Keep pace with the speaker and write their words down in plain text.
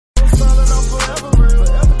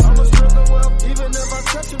even if I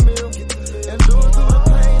touch a meal. And do it through the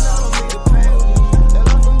pain, I don't need the pain. And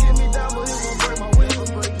life gon' get me down, but it won't break my wings,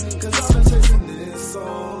 will break me. Cause I've been chasing this so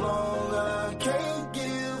long, I can't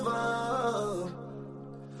give up.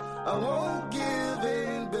 I won't give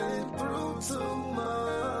in, been through too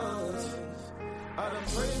much. I done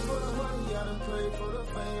prayed for the money, I done prayed for the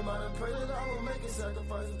fame. I done prayed that I will make a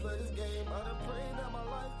sacrifice and play this game. I done prayed that my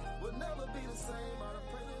life would never be the same. I done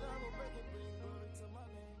prayed that I will make it bring glory to my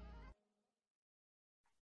name.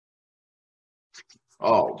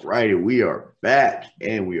 All righty, we are back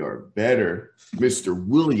and we are better. Mr.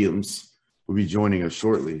 Williams will be joining us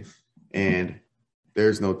shortly, and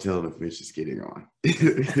there's no telling if Mitch is getting on.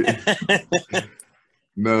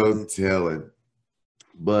 No telling.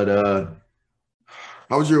 But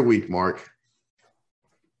how was your week, Mark?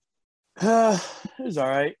 It was all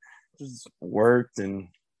right. Just worked and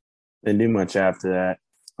didn't do much after that.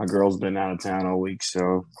 My girl's been out of town all week,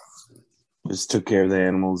 so just took care of the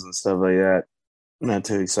animals and stuff like that. Not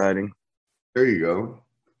too exciting. There you go.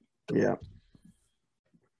 Yeah.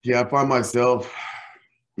 Yeah, I find myself,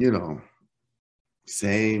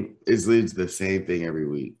 same. It's the same thing every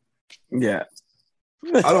week. Yeah.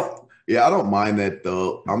 I don't mind that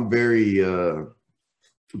though. I'm very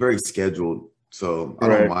very scheduled, so I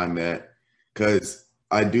don't mind that because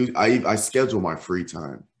I schedule my free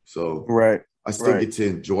time, so I still get to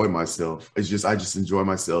enjoy myself. It's just I just enjoy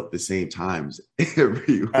myself the same times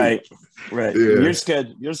every week. Right. Yeah.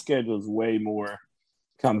 Your schedule is way more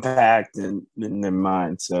compact than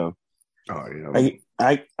mine, so I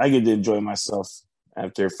get to enjoy myself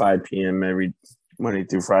after 5 p.m. every Monday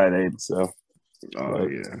through Friday. So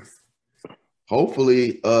yeah.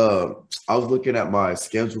 Hopefully, I was looking at my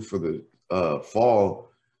schedule for the fall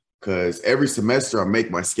because every semester I make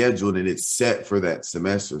my schedule and it's set for that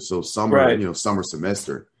semester. So summer, summer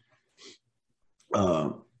semester.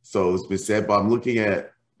 So it's been set, but I'm looking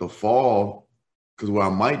at the fall because what I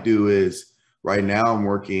might do is right now I'm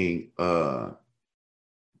working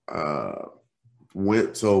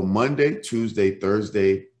so Monday, Tuesday,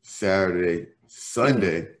 Thursday, Saturday,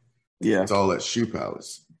 Sunday. Yeah. It's all at Shoe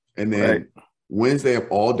Palace. And then Wednesday,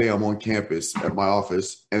 all day I'm on campus at my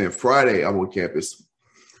office. And then Friday, I'm on campus.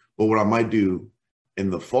 But what I might do in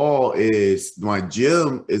the fall is my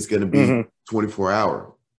gym is going to be 24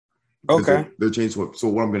 hour. Okay. They're changing. So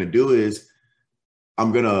what I'm going to do is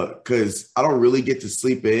because I don't really get to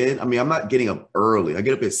sleep in. I mean, I'm not getting up early. I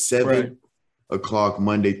get up at 7 o'clock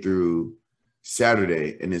Monday through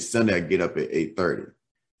Saturday. And then Sunday, I get up at 8:30.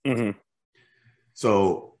 Mm-hmm.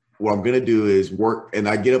 So what I'm going to do is work, and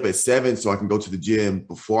I get up at 7 so I can go to the gym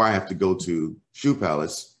before I have to go to Shoe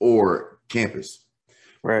Palace or campus.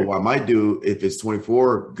 Right. But what I might do, if it's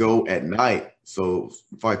 24, go at night. So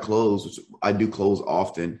if I close, which I do close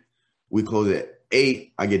often, we close at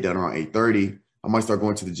 8. I get done around 8:30. I might start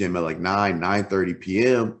going to the gym at like 9:30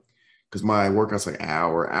 p.m. because my workout's like an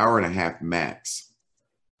hour and a half max.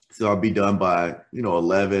 So I'll be done by,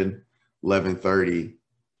 11:30.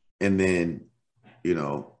 And then, I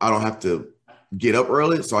don't have to get up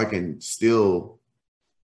early, so I can still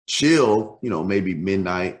chill, maybe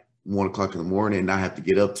midnight, 1 o'clock in the morning, and not have to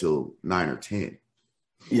get up till 9 or 10.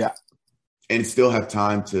 Yeah. And still have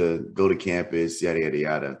time to go to campus, yada, yada,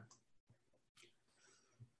 yada.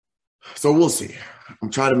 So we'll see.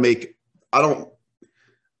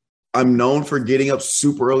 I'm known for getting up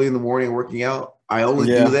super early in the morning and working out. I only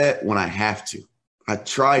do that when I have to. I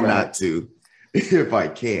try not to if I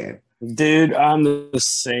can. Dude, I'm the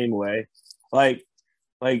same way. Like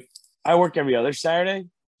I work every other Saturday.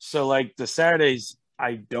 So like the Saturdays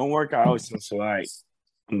I don't work, I always feel so like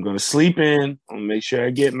I'm gonna sleep in. I'm gonna make sure I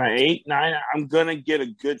get my 8, 9. I'm gonna get a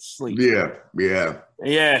good sleep. Yeah.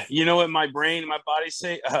 Yeah. You know what my brain and my body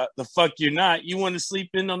say? The fuck you're not. You want to sleep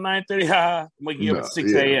in till 9:30? I'm waking up at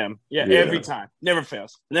 6 a.m. Yeah, every time. Never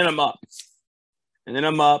fails. And then I'm up. And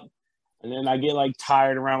then I get like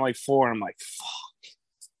tired around like 4 and I'm like, fuck.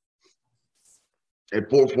 And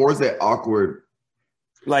 4 is that awkward.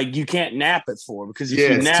 Like you can't nap at 4 because if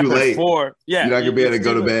you nap at 4, you're not gonna be able to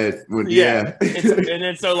go to bed. And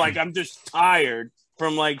then so like I'm just tired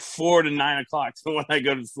from like 4 to 9 o'clock when I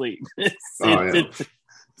go to sleep. It's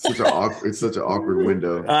such an awkward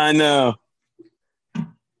window. I know.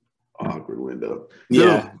 Awkward window.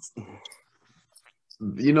 Yeah. So,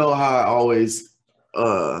 you know how I always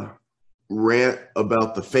rant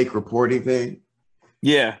about the fake reporting thing?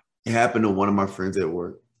 Yeah. It happened to one of my friends at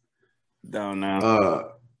work. Don't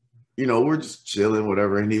know. We're just chilling,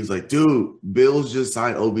 whatever. And he was like, dude, Bills just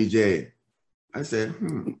signed OBJ. I said,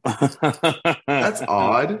 that's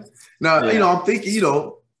odd. Now, I'm thinking,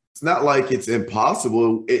 it's not like it's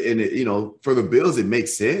impossible. And for the Bills, it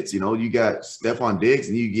makes sense. You got Stephon Diggs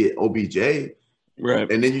and you get OBJ.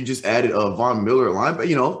 Right. And then you just added Von Miller at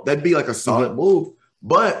linebacker. That'd be like a solid move.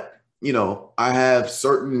 But, I have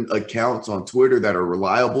certain accounts on Twitter that are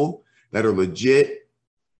reliable, that are legit,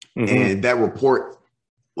 and that report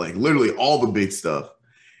like literally all the big stuff.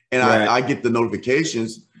 And I get the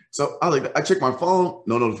notifications. So I check my phone,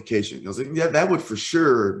 no notification. I was like, yeah, that would for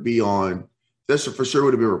sure be on. That for sure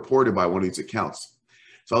would have been reported by one of these accounts.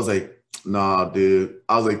 So I was like, nah, dude.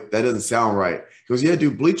 I was like, that doesn't sound right. He goes, yeah,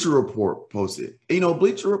 dude, Bleacher Report posted. And,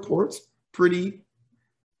 Bleacher Report's pretty,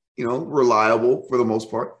 reliable for the most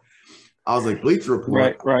part. I was like, Bleacher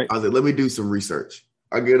Report. Right. I was like, let me do some research.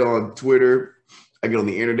 I get on Twitter. I get on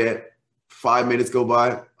the internet. 5 minutes go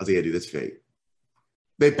by. I was like, yeah, dude, that's fake.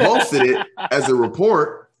 They posted it as a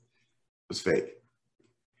report. It was fake.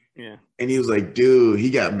 Yeah. And he was like, dude,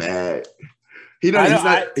 he got mad. He's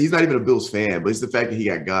not even a Bills fan, but it's the fact that he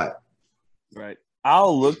got. Right.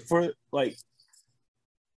 I'll look for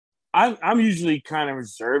I'm usually kind of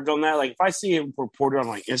reserved on that. Like if I see it reported on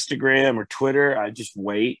like Instagram or Twitter, I just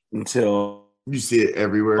wait until you see it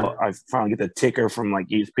everywhere. I finally get the ticker from like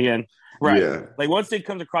ESPN. Right. Yeah. Like once it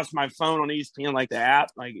comes across my phone on ESPN, like the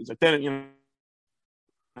app, like it's like then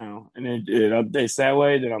and it updates that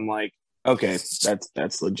way, then I'm like, okay,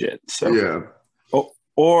 that's legit. So yeah.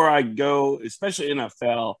 Or I go, especially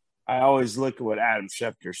NFL, I always look at what Adam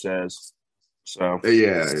Schefter says. So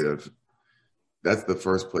yeah. That's the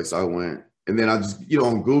first place I went. And then I just,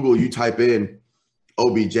 on Google, you type in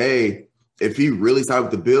OBJ. If he really signed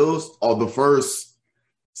with the Bills, all the first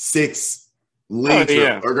 6 links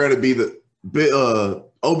are going to be the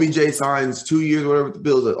OBJ signs 2 years or whatever with the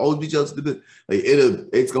Bills. OBJ to the Bills. Like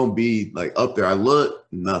it's going to be like up there. I look,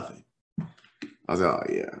 nothing. I was like, oh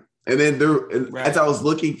yeah. And then as I was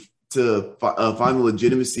looking to find the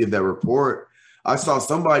legitimacy of that report, I saw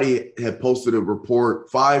somebody had posted a report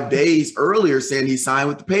 5 days earlier saying he signed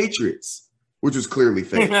with the Patriots, which was clearly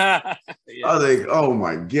fake. I was like, oh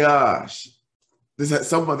my gosh.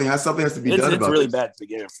 Something has to be done about it. It's really bad at the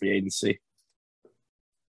beginning of free agency.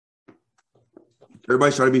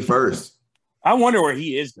 Everybody's trying to be first. I wonder where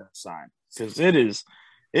he is going to sign because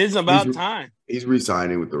it's about time. He's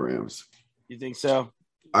re-signing with the Rams. You think so?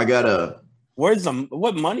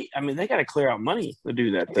 What money? I mean, they got to clear out money to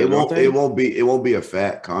do that. It won't be a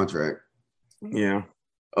fat contract. Yeah.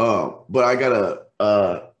 But I got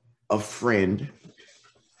a friend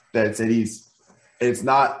that said it's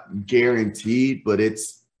not guaranteed, but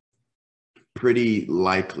it's pretty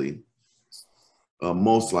likely.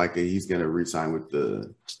 Most likely he's going to re-sign with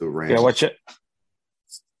the Rams. Yeah, watch it.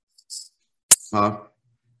 Huh?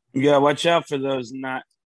 You got to watch out for those not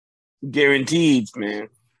guaranteed, man.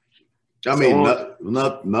 I mean,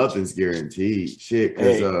 nothing's guaranteed. Shit,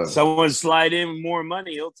 because someone slide in more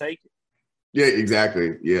money, he'll take it. Yeah,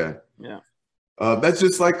 exactly. Yeah. That's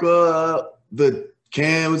just like the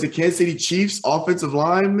Kansas City Chiefs offensive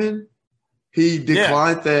lineman. He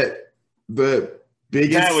declined the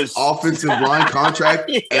biggest offensive line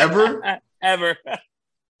contract ever.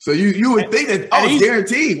 So you would think that it's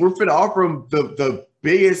guaranteed. We're finna offer him the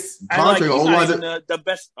biggest contract. The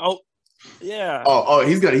best. Yeah. Oh,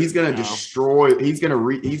 he's gonna destroy. He's gonna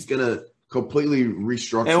completely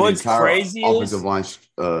restructure the entire offensive line.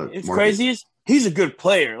 It's crazy. He's a good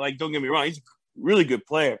player. Like, don't get me wrong, he's a really good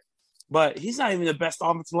player, but he's not even the best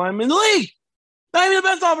offensive lineman in the league. Not even the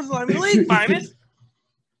best offensive lineman in the league, Simon.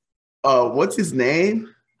 What's his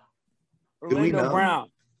name? Orlando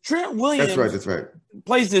Brown. Trent Williams. That's right.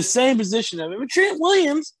 Plays the same position of him. But Trent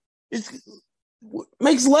Williams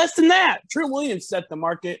makes less than that. Trent Williams set the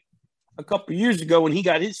market a couple of years ago when he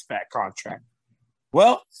got his fat contract.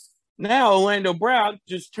 Well, now Orlando Brown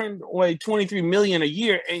just turned away $23 million a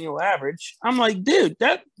year annual average. I'm like, dude,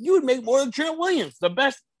 that you would make more than Trent Williams, the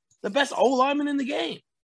best O lineman in the game.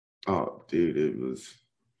 Oh, dude, it was.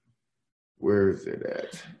 Where is it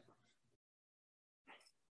at?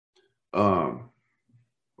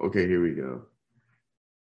 Okay, here we go.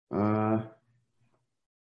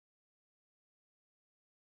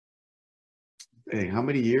 Hey, how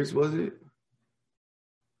many years was it?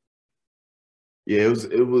 Yeah,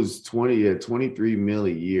 it was 23 mil a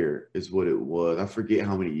year is what it was. I forget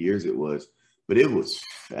how many years it was, but it was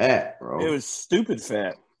fat, bro. It was stupid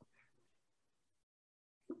fat.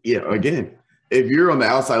 Yeah, again, if you're on the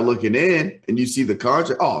outside looking in and you see the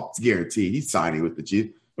contract, it's guaranteed. He's signing with the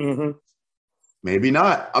Chiefs. Mm-hmm. Maybe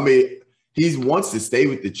not. I mean, he wants to stay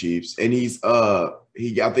with the Chiefs, and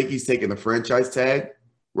I think he's taking the franchise tag,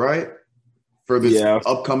 right? For this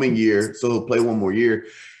upcoming year. So he'll play one more year.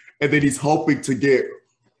 And then he's hoping to get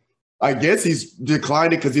I guess he's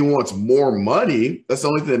declined it because he wants more money. That's the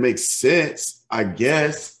only thing that makes sense, I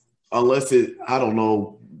guess. Unless I don't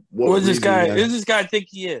know what does this guy? Who does this guy think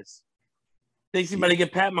he is? Thinks he's about to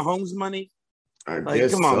get Pat Mahomes money? I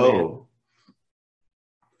guess come on, so.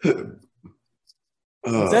 Man.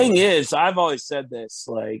 The thing is, I've always said this,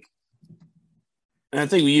 like, and I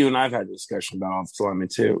think you and I've had a discussion about offensive linemen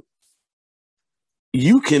too.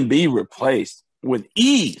 You can be replaced with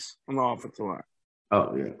ease on the offensive line.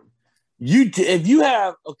 Oh yeah. If you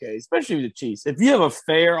have especially the Chiefs, if you have a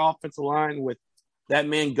fair offensive line with that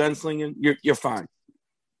man gunslinging, you're fine.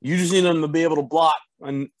 You just need them to be able to block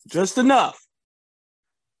just enough.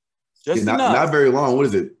 Not very long. What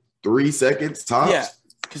is it? 3 seconds tops? Yeah,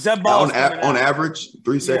 because that ball on average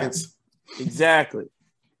 3 seconds. Exactly.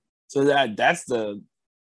 So that's the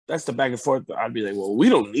back and forth. I'd be like, well, we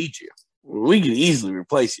don't need you. We can easily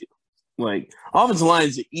replace you. Like, offensive line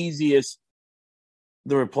is the easiest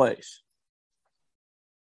to replace.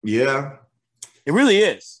 Yeah. It really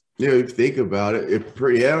is. Yeah, if you think about it,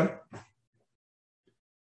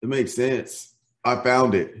 it makes sense. I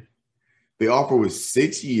found it. The offer was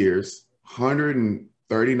 6 years,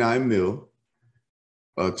 139 mil,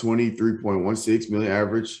 23.16 million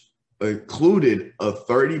average, included a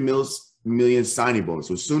 30 million signing bonus.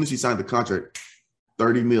 So as soon as he signed the contract,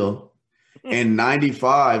 30 mil, and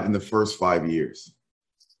 95 in the first 5 years.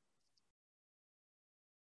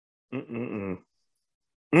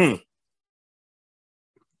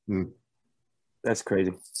 That's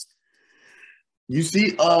crazy. You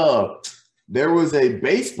see, there was a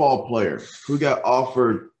baseball player who got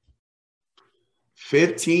offered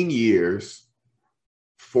 15 years,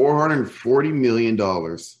 $440 million,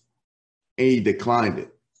 and he declined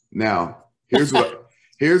it. Now, here's what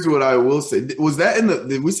I will say. Was that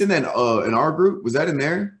did we send that in our group? Was that in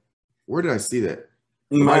there? Where did I see that?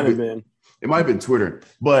 It might have been. It might have been Twitter.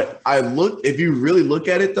 But if you really look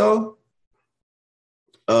at it though,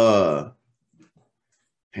 hang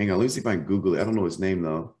on, let me see if I can Google it. I don't know his name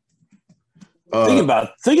though. Think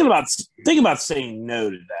about saying no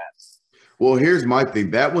to that. Well, here's my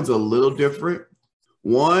thing. That one's a little different.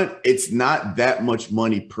 One, it's not that much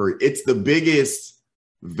money it's the biggest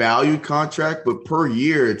value contract, but per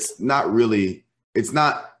year, it's not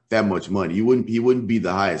that much money. He wouldn't be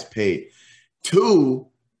the highest paid. 2,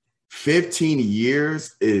 15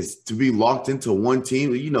 years is to be locked into one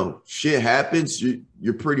team. You know, shit happens.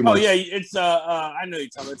 You're pretty much. Oh yeah, it's I know you're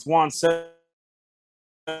talking about. It's Juan Soto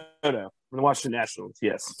from the Washington Nationals.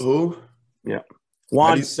 Yes. Who? Yeah.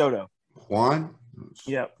 Juan Soto. Juan?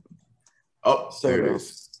 Yep. Oh, Soto. There it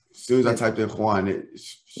is. As soon as I typed in Juan,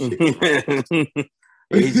 he's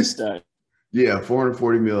a stud. Yeah,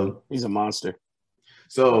 440 mil. He's a monster.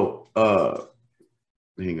 So,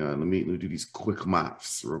 hang on. Let me do these quick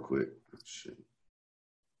maths real quick. Shit.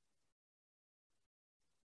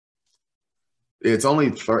 It's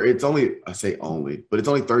only I say only, but it's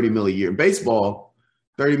only 30 mil a year. In baseball,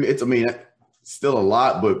 30. It's still a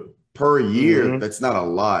lot, but per year, that's not a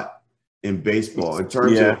lot in baseball. In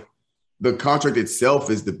terms of the contract itself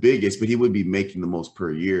is the biggest, but he would be making the most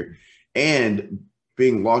per year. And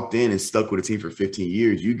being locked in and stuck with a team for 15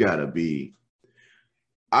 years, you gotta be.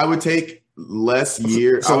 I would take less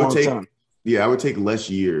years. I would take less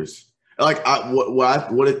years. Like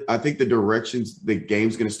I think the directions the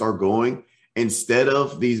game's gonna start going, instead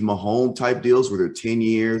of these Mahomes type deals where they're 10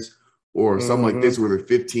 years or something like this where they're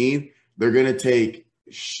 15, they're gonna take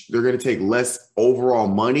less overall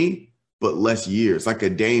money but less years, like a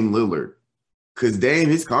Dame Lillard. Because Dame,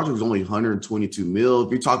 his contract was only 122 mil.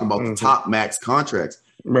 If you're talking about the top max contracts,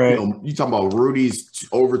 right? You talking about Rudy's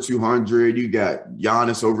over 200. You got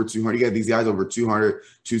Giannis over 200. You got these guys over 200,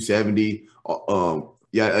 270.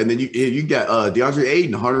 And then you got DeAndre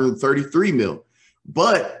Ayton, 133 mil.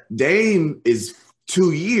 But Dame is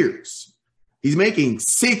 2 years. He's making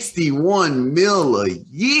 61 mil a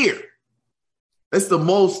year. That's the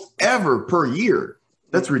most ever per year.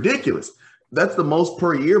 That's ridiculous. That's the most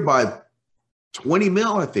per year by 20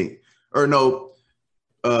 mil, I think. Or no,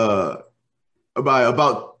 by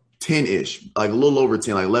about 10-ish, like a little over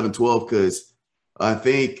 10, like 11, 12, because I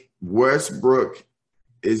think Westbrook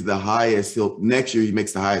is the highest. Next year, he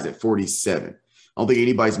makes the highest at 47. I don't think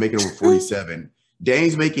anybody's making over 47.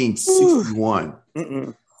 Dame's making 61.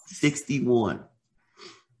 61.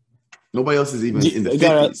 Nobody else is even in the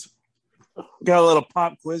 50s. Got a little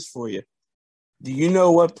pop quiz for you. Do you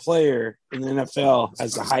know what player in the NFL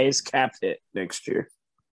has the highest cap hit next year?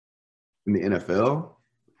 In the NFL?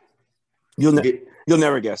 You'll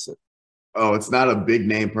never guess it. Oh, it's not a big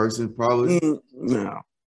name person, probably? No.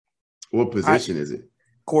 What position is it?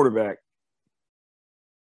 Quarterback.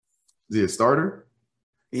 Is he a starter?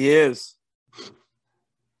 He is.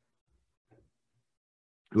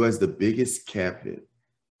 Who has the biggest cap hit?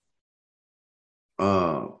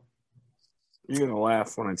 You're gonna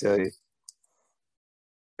laugh when I tell you.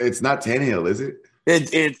 It's not Tannehill, is it?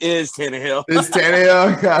 It is Tannehill. It's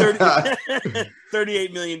Tannehill.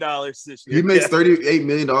 $38 million this year. He makes $38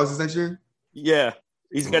 million this next year? Yeah.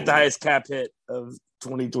 He's got the highest cap hit of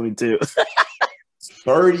 2022.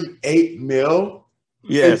 38 mil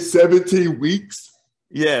in Yes. 17 weeks?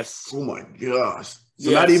 Yes. Oh my gosh.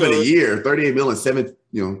 So Yeah, not even so- a year. 38 mil in 7,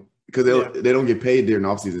 because Yeah. they don't get paid during the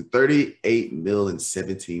offseason. 38 mil in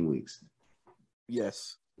 17 weeks.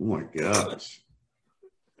 Yes. Oh my gosh.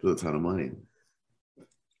 That's a ton of money.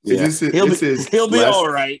 Yeah. Is this, He'll this be, is he'll be last, all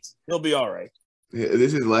right. He'll be all right.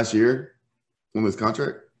 This is last year on his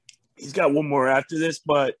contract? He's got one more after this,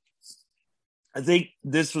 but I think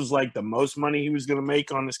this was like the most money he was going to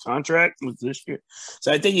make on his contract was this year.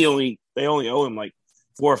 So I think they only owe him like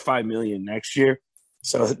 $4 or $5 million next year.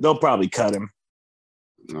 So they'll probably cut him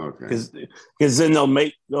Okay. because then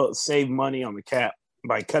they'll save money on the cap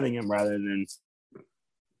by cutting him rather than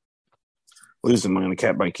losing money on the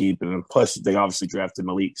cap by keeping him. Plus, they obviously drafted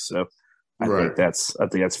Malik, so I think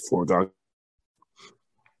that's foregone.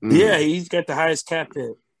 Mm. Yeah, he's got the highest cap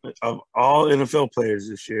hit of all NFL players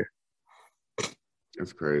this year.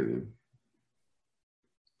 That's crazy.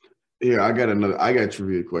 Here, I got a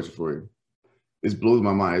trivia question for you. This blows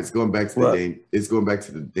my mind. It's going back to What? the Dame. It's going back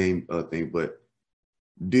to the Dame thing. But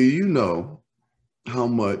do you know how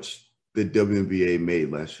much the WNBA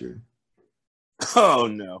made last year? Oh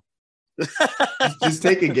no! Just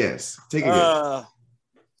take a guess. Take a guess.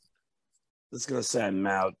 It's gonna sound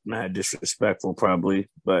mad disrespectful, probably,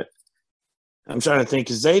 but I'm trying to think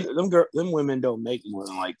because them women don't make more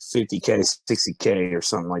than like $50K, $60K, or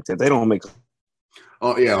something like that. They don't make.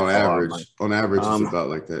 Oh yeah, on average. money. On average, it's about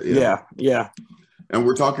like that. Yeah. And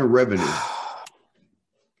we're talking revenue.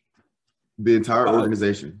 The entire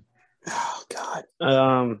organization. Oh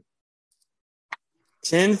God.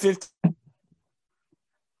 10, 15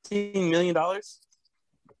 $15 million?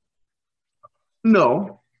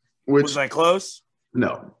 No. Was I close?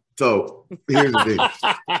 No. So here's the thing.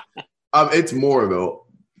 It's more though.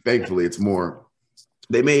 Thankfully, it's more.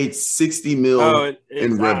 They made 60 mil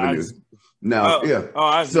in revenue. Now, yeah. Oh,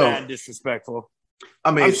 I was mad disrespectful.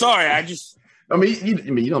 I mean, I'm sorry. you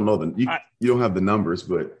don't know them. You don't have the numbers,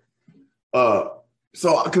 but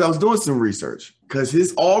so because I was doing some research because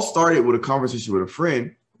his all started with a conversation with a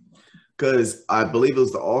friend because I believe it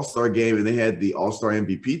was the All-Star game and they had the All-Star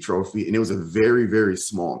MVP trophy and it was a very, very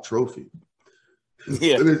small trophy.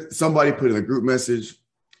 Yeah. And then somebody put in a group message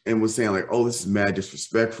and was saying like, "Oh, this is mad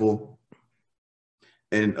disrespectful."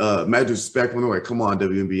 And mad disrespectful. And they're like, "Come on,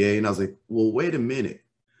 WNBA." And I was like, "Well, wait a minute.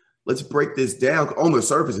 Let's break this down." On the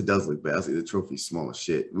surface, it does look bad. I see the trophy's small as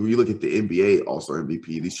shit. When you look at the NBA All-Star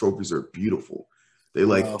MVP, these trophies are beautiful. They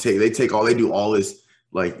do all this,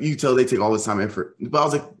 like you can tell they take all this time and effort. But I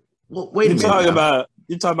was like, well, wait a minute.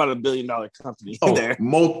 You're talking about $1 billion company there.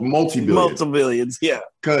 Multi-billion. Multi-billions, yeah.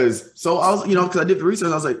 Because I did the research,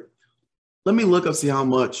 I was like, let me look up, see how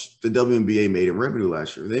much the WNBA made in revenue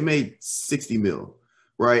last year. They made 60 mil.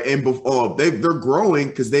 Right. And they're growing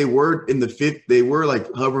because they were in the fifth. They were like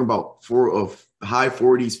hovering about high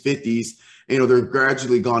 40s, 50s. They're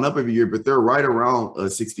gradually gone up every year, but they're right around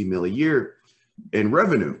 60 mil a year in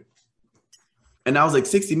revenue. And I was like,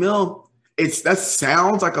 60 mil, that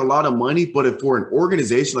sounds like a lot of money, but for an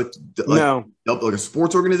organization like a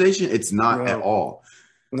sports organization, it's not at all.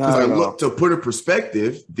 To put in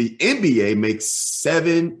perspective, the NBA makes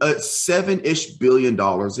 $7-ish billion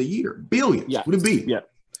a year. Billion. Yeah. Would it be? Yeah.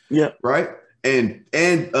 Yeah. Right. And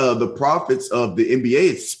the profits of the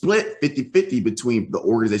NBA is split 50-50 between the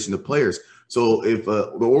organization and the players. So if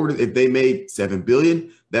they made $7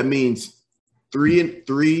 billion, that means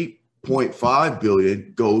 $3.5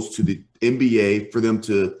 billion goes to the NBA for them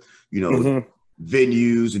to,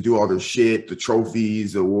 venues and do all their shit, the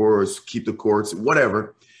trophies, the awards, keep the courts,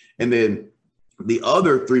 whatever. And then the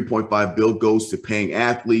other 3.5 bill goes to paying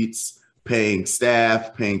athletes, paying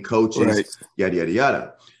staff, paying coaches, yada, yada,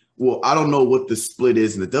 yada. Well, I don't know what the split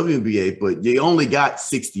is in the WNBA, but you only got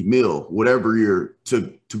 60 mil, whatever you're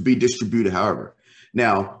to be distributed. However,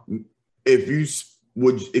 now if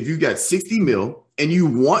you got 60 mil and you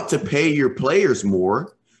want to pay your players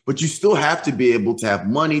more, but you still have to be able to have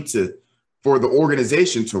money for the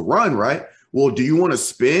organization to run, right? Well, do you want to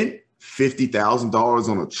spend $50,000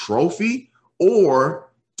 on a trophy,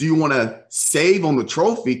 or do you want to save on the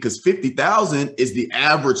trophy because $50,000 is the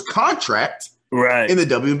average contract in the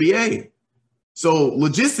WNBA? So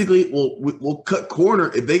logistically, we'll cut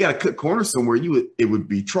corner. If they got to cut corner somewhere, it would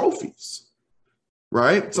be trophies.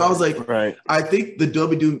 right? So I was like, right. I think the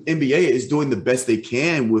WNBA is doing the best they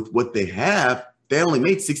can with what they have. They only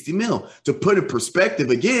made 60 mil. To put in perspective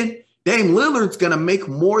again, Dame Lillard's going to make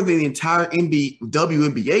more than the entire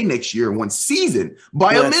WNBA next year in one season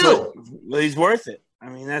by a mil. He's worth it. I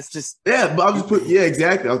mean, that's just but I was just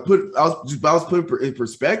exactly. I was putting in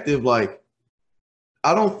perspective, like,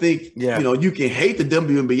 I don't think you can hate the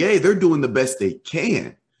WNBA. They're doing the best they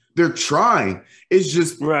can. They're trying. It's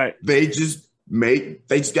just they're just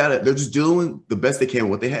doing the best they can with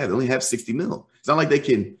what they have. They only have 60 mil. It's not like they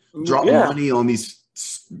can drop money on these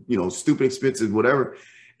stupid expenses, whatever.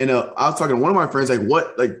 And I was talking to one of my friends,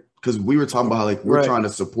 because we were talking about how we're trying to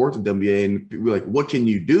support the WNBA, and we were like, what can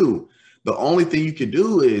you do? The only thing you can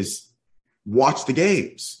do is watch the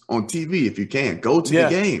games on TV if you can. Go to the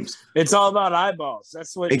games. It's all about eyeballs.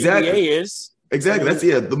 That's what NBA is. Exactly. That's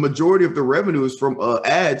the majority of the revenue is from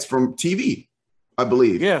ads from TV, I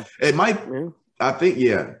believe. Yeah. It might. I think.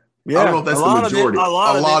 Yeah. I don't know if that's the majority. A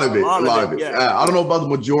lot of it. Yeah. I don't know about the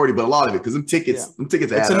majority, but a lot of it, because them tickets.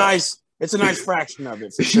 It's a nice fraction of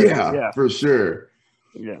it. For sure. For sure.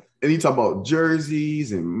 Yeah. And you talk about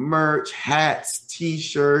jerseys and merch, hats,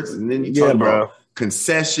 T-shirts, and then you talk about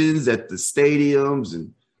concessions at the stadiums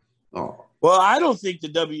and Well, I don't think the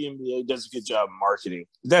WNBA does a good job of marketing.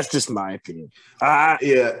 That's just my opinion.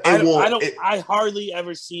 I hardly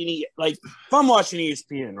ever see any, like, if I'm watching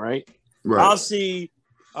ESPN, right? I'll see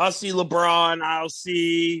LeBron, I'll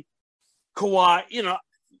see Kawhi,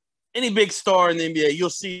 any big star in the NBA, you'll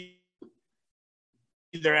see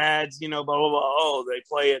their ads, blah, blah, blah. Oh, they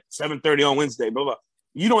play at 7:30 on Wednesday, blah, blah.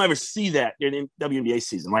 You don't ever see that in WNBA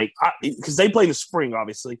season, like, because they play in the spring,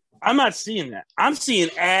 obviously. I'm not seeing that. I'm seeing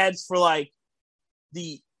ads for, like,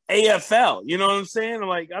 the AFL. You know what I'm saying?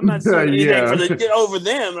 Like, I'm not seeing anything over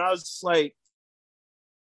them. And I was just like,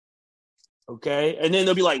 okay. And then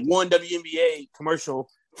there'll be like one WNBA commercial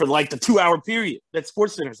for like the 2-hour period that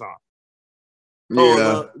SportsCenter's on.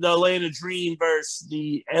 Yeah. The Atlanta Dream versus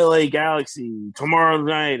the LA Galaxy tomorrow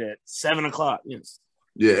night at 7:00. Yes.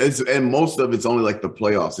 Yeah, and most of it's only like the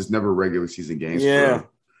playoffs. It's never regular season games. Yeah.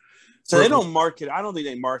 So they don't market. I don't think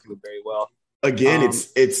they market it very well. Again,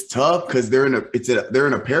 it's tough because they're in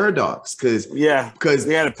a paradox because they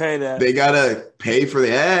got to pay that. They got to pay for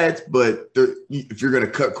the ads, but if you're going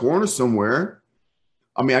to cut corners somewhere,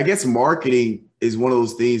 I mean, I guess marketing is one of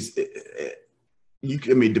those things.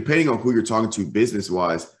 Depending on who you're talking to business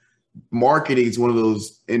wise, marketing is one of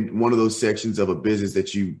those sections of a business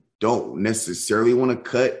that you don't necessarily want to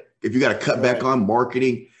cut. If you got to cut back on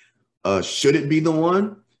marketing, shouldn't be the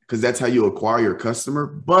one, because that's how you acquire your customer.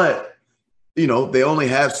 But, they only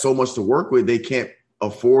have so much to work with. They can't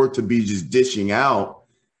afford to be just dishing out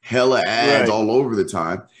hella ads all over the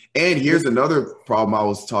time. And here's another problem I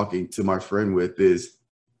was talking to my friend with is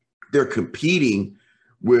they're competing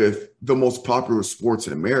with the most popular sports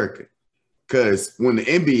in America. Because when the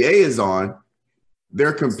NBA is on,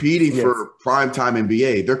 they're competing for primetime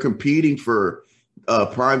NBA. They're competing for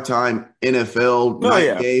primetime NFL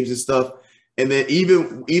night games and stuff. And then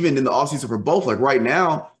even in the offseason for both, like right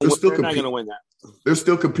now, they're not going to win that. They're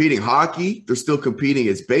still competing hockey. They're still competing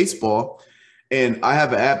as baseball. And I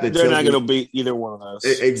have an app that they're not going to beat either one of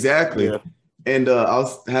those. Exactly. Yeah. And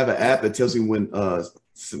I'll have an app that tells me when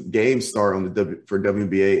some games start on for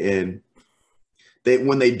WNBA, and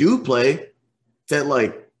when they do play, it's at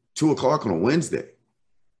like 2:00 on a Wednesday.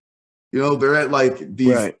 They're at like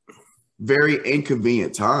these very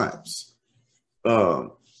inconvenient times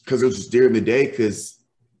because they're just during the day, because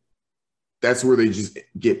that's where they just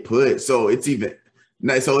get put. So it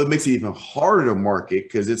makes it even harder to market,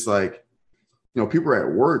 because it's like, people are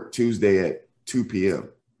at work Tuesday at 2 p.m.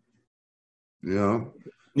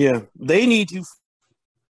 Yeah, they need to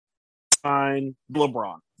find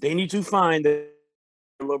LeBron. They need to find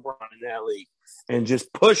LeBron in that league and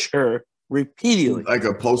just push her repeatedly. Like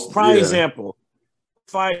a post. Prime example,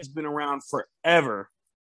 Fight has been around forever,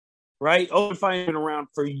 right? Open Fight has been around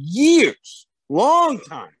for years, long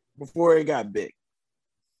time before it got big.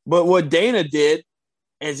 But what Dana did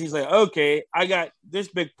is he's like, okay, I got this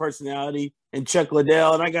big personality and Chuck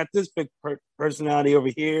Liddell, and I got this big personality over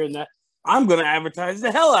here, and that I'm going to advertise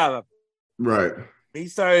the hell out of it. Right. He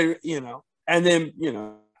started, and then,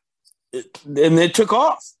 and it took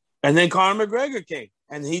off. And then Conor McGregor came,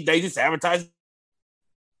 and they just advertised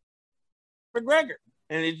McGregor.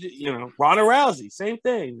 And, Ronda Rousey, same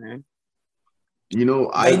thing, man.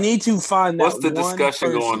 I need to find that. What's the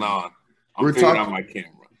discussion going on? I'm figuring out my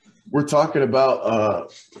camera. We're talking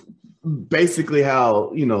about basically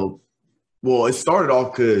how, well, it started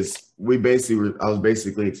off because I was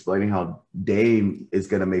basically explaining how Dame is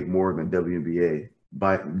going to make more than WNBA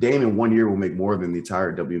Dame in 1 year will make more than the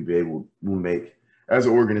entire WNBA will make as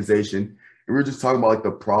an organization. And we are just talking about like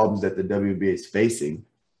the problems that the WNBA is facing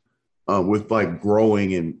with like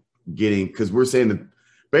growing and getting, because we're saying that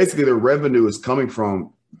basically their revenue is coming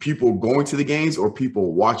from people going to the games or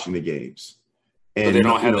people watching the games. And but they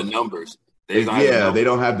don't have the numbers. They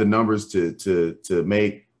don't have the numbers to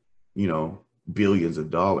make, billions of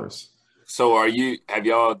dollars. So have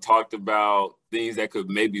y'all talked about things that could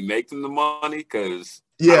maybe make them the money? Because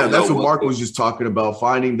that's what Mark was just talking about,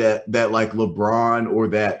 finding that like LeBron or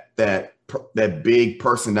that big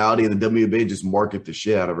personality in the WNBA, just market the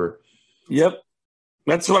shit out of her. Yep.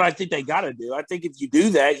 That's what I think they got to do. I think if you do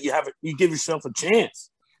that, you give yourself a chance.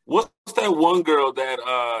 What's that one girl that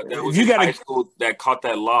was in high school that caught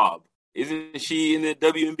that lob? Isn't she in the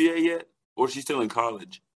WNBA yet? Or is she still in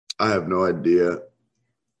college? I have no idea.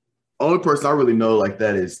 Only person I really know like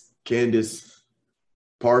that is Candace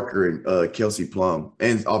Parker and Kelsey Plum.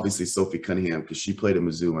 And obviously Sophie Cunningham, because she played at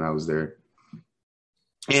Mizzou when I was there.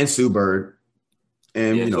 And Sue Bird.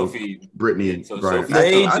 And, Sophie, Brittany Bryant.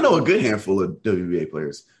 I know a good handful of WNBA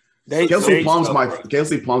players. Kelsey Plum's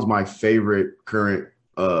my favorite current.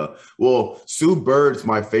 Sue Bird's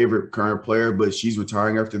my favorite current player, but she's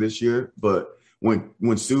retiring after this year. But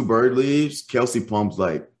when Sue Bird leaves, Kelsey Plum's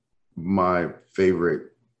like my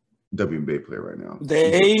favorite WNBA player right now.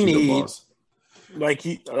 They need, like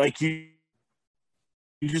you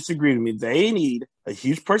just agreed with me. They need a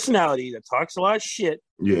huge personality that talks a lot of shit.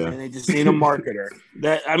 Yeah, and they just need a marketer.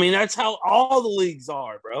 That's how all the leagues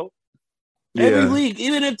are, bro. Every league,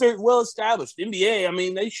 even if they're well established.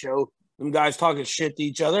 NBA, they show them guys talking shit to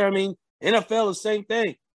each other. NFL, the same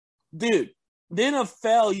thing, dude. The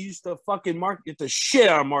NFL used to fucking market the shit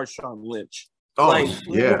out of Marshawn Lynch.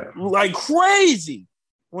 Like crazy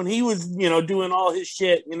when he was, doing all his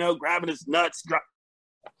shit, grabbing his nuts,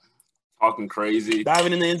 talking crazy,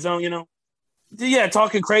 diving in the end zone, Yeah,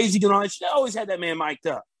 talking crazy, doing all that shit. I always had that man mic'd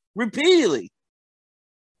up repeatedly.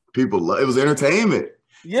 It was entertainment.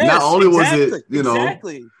 Yes, not only was it,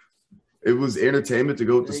 it was entertainment to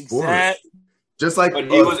go with the sport. Just like, but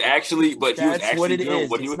he was actually what it is.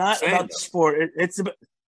 It's not about the sport. It's about.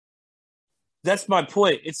 That's my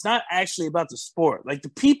point. It's not actually about the sport. Like the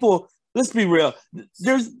people. Let's be real.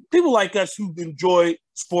 There's people like us who enjoy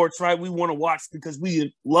sports, right? We want to watch because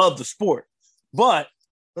we love the sport. But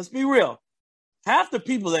let's be real. Half the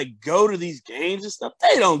people that go to these games and stuff,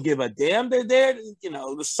 they don't give a damn. They're there to,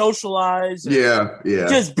 to socialize. Yeah.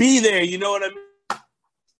 Just be there. You know what I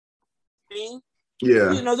mean?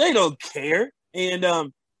 Yeah. They don't care. And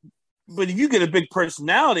but if you get a big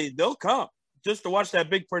personality, they'll come just to watch that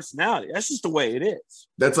big personality. That's just the way it is.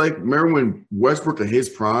 That's like, remember when Westbrook in his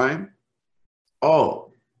prime?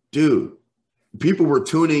 Oh, dude, people were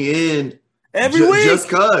tuning in every week just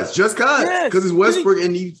cause, because it's Westbrook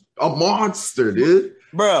and he's a monster, dude.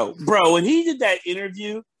 Bro, when he did that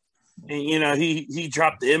interview, and he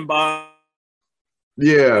dropped the M-bomb,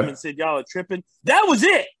 and said y'all are tripping. That was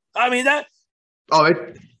it. That. Oh, they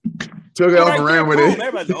took it off and ran with it.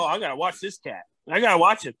 Everybody, I gotta watch this cat. I gotta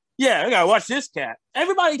watch it. Yeah, I gotta watch this cat.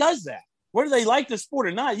 Everybody does that. Whether they like the sport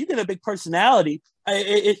or not, you get a big personality.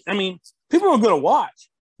 People are gonna watch.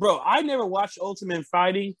 Bro, I never watched Ultimate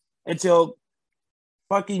Fighting until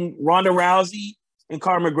fucking Ronda Rousey and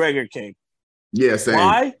Conor McGregor came. Yeah, same.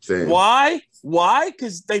 Why? Same. Why?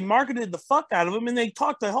 Because they marketed the fuck out of them and they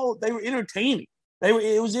talked they were entertaining.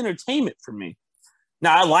 It was entertainment for me.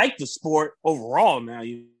 Now I like the sport overall now.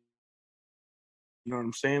 You know what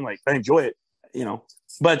I'm saying? Like I enjoy it,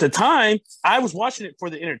 But at the time, I was watching it for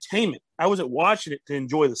the entertainment. I wasn't watching it to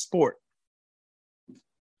enjoy the sport.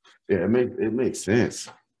 Yeah, it makes sense.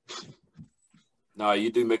 No, you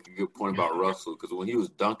do make a good point about Russell, because when he was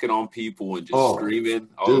dunking on people and just screaming,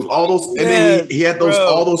 then he had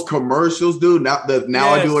all those commercials, dude. Now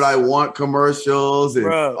I do what I want commercials, and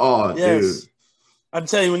dude, I'm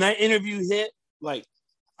telling you, when that interview hit,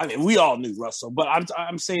 we all knew Russell, but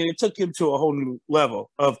I'm saying it took him to a whole new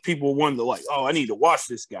level of people wanting to I need to watch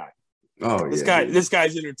this guy. This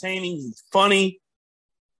guy's entertaining. He's funny.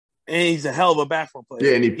 And he's a hell of a basketball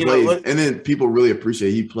player. Yeah, and he plays. And then people really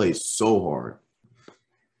appreciate he plays so hard.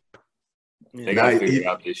 They got to figure it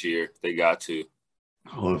out this year. They got to.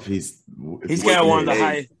 Oh, he's got one of the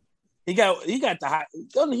high. He got the high.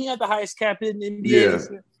 Doesn't he have the highest cap in the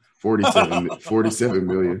NBA? Yeah, 47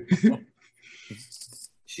 million.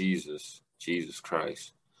 Jesus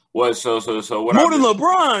Christ! What? So what? More than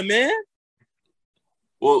LeBron, man.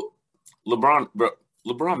 Well,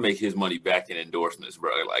 LeBron make his money back in endorsements,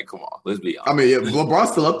 bro. Like, come on, let's be honest.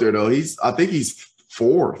 LeBron's still up there though. I think he's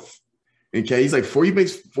fourth And he's like he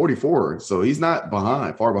makes 44, so he's not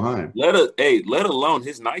far behind. Let alone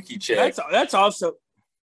his Nike check. That's also.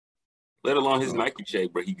 Let alone his Nike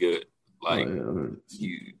check, bro. He good. Like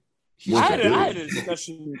I had a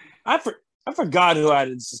discussion. I forgot who I had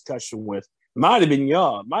a discussion with. Might have been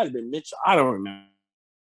y'all. Might have been Mitch. I don't remember.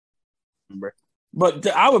 But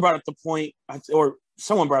I would brought up the point, or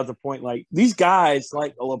someone brought up the point, like these guys,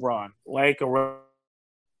 like a LeBron, like a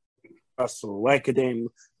Russell, like a Dame,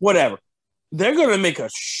 whatever. They're going to make a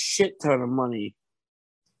shit ton of money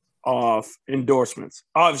off endorsements.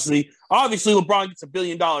 Obviously, LeBron gets $1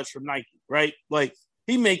 billion from Nike, right? Like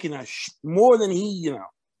he's making more than he,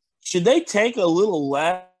 Should they take a little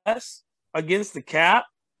less against the cap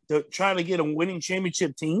to try to get a winning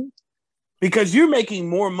championship team? Because you're making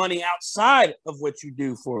more money outside of what you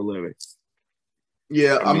do for a living.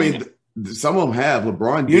 Yeah, I mean some of them have.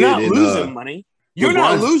 LeBron did. You're not losing money. You're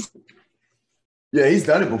not losing. Yeah, he's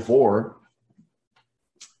done it before.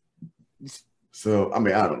 So I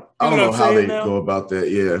mean, I don't know how they go about that.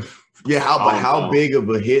 Yeah. How big of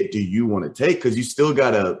a hit do you want to take? Because you still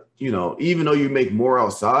gotta, even though you make more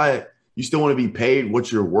outside, you still want to be paid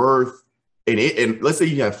what you're worth. And let's say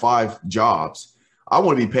you have 5 jobs. I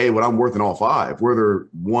want to be paid what I'm worth in all 5, whether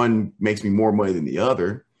one makes me more money than the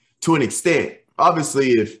other to an extent.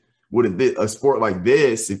 Obviously, if with a sport like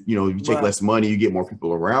this, if you take less money, you get more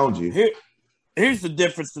people around you. Here's the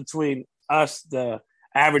difference between us, the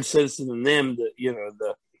average citizen, and them,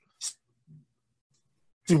 the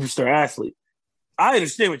superstar athlete. I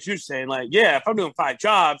understand what you're saying. Like, yeah, if I'm doing 5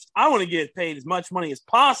 jobs, I want to get paid as much money as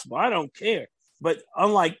possible. I don't care. But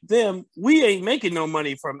unlike them, we ain't making no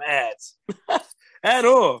money from ads at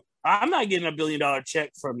all. I'm not getting $1 billion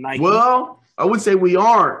check from Nike. Well, I would say we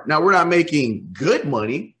aren't. Now, we're not making good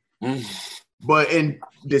money. But in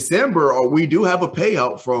December, we do have a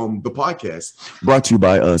payout from the podcast. Brought to you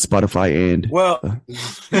by Spotify and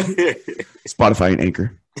Spotify and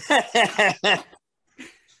Anchor.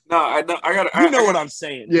 No, I got. You know what I'm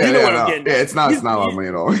saying. Yeah, you know what I'm getting. Yeah, it's not a lot of money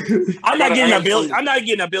at all. I'm not getting $1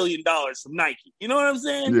 billion from Nike. You know what I'm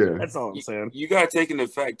saying? Yeah, that's all I'm saying. You got to take into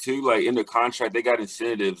effect too, like in the contract, they got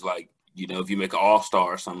incentives, like if you make an all-star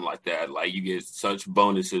or something like that, like you get such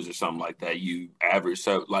bonuses or something like that. You average,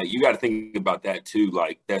 so like you got to think about that too.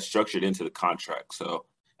 Like that's structured into the contract. So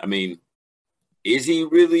I mean, is he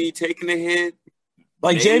really taking a hit?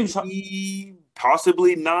 Like Maybe, James.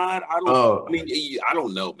 Possibly not. I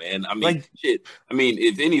don't know, man. I mean, shit. I mean,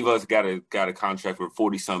 if any of us got a contract for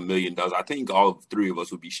 $40-some million, I think all 3 of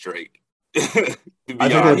us would be straight.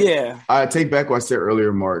 I take back what I said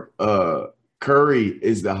earlier, Mark. Curry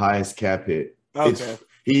is the highest cap hit. Okay.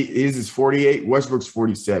 His is 48. Westbrook's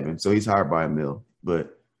 47, so he's higher by $1 million.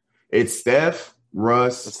 But it's Steph,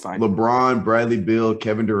 Russ, LeBron, Bradley Beal,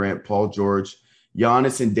 Kevin Durant, Paul George,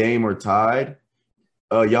 Giannis, and Dame are tied.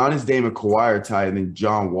 Giannis, Dame, and Kawhi are tied, and then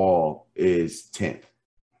John Wall is 10th.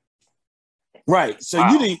 Right. So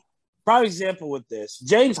you need prime example with this.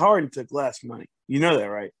 James Harden took less money. You know that,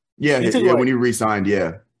 right? Yeah, when he re-signed,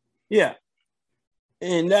 yeah. Yeah.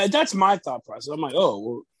 And that's my thought process. I'm like, oh,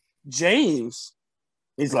 well, James,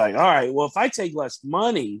 he's like, all right, well, if I take less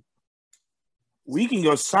money, we can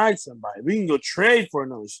go sign somebody. We can go trade for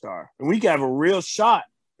another star, and we can have a real shot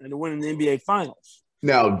at winning the NBA Finals.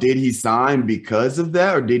 Now, did he sign because of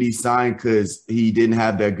that, or did he sign because he didn't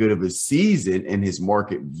have that good of a season and his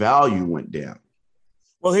market value went down?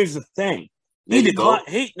 Well, here's the thing. He declined.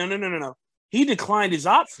 No. He declined his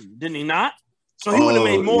option, didn't he not? So he would have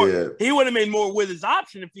made more. Yeah. He would have made more with his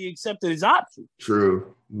option if he accepted his option.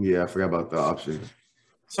 True. Yeah, I forgot about the option.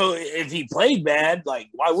 So if he played bad, like,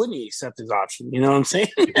 why wouldn't he accept his option? You know what I'm saying?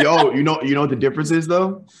 Yo, you know what the difference is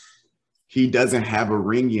though? He doesn't have a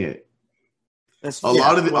ring yet. A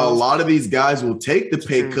lot of these guys will take the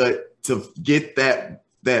pay cut to get that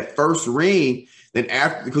first ring. Then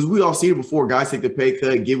after, because we all seen it before, guys take the pay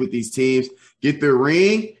cut, get with these teams, get their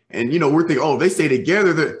ring, and we're thinking, oh, if they stay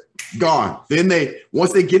together, they're gone. Then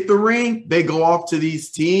once they get the ring, they go off to these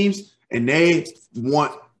teams and they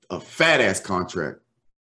want a fat ass contract.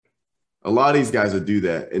 A lot of these guys will do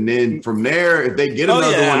that, and then from there, if they get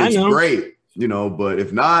another one, it's great, But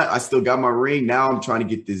if not, I still got my ring. Now I'm trying to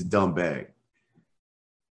get this dumb bag.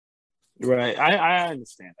 Right. I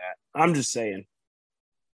understand that. I'm just saying.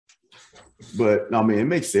 But, I mean, it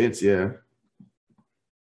makes sense, yeah.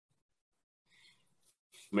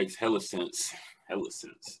 Makes hella sense.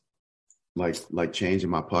 Like change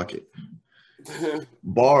in my pocket.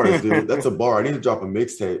 Bars, dude. That's a bar. I need to drop a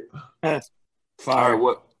mixtape. Fire. All right,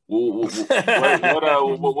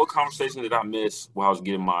 what conversation did I miss while I was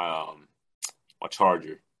getting my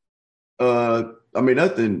charger? I mean,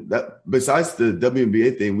 nothing that besides the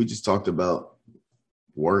WNBA thing, we just talked about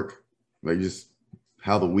work, like just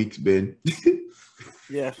how the week's been.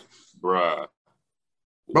 Yeah. Bruh.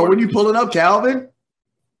 Bro, when you pulling up, Calvin?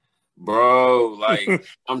 Bro, like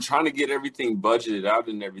I'm trying to get everything budgeted out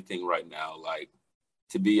and everything right now. Like,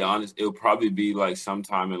 to be honest, it'll probably be like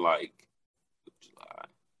sometime in like July.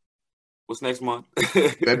 What's next month?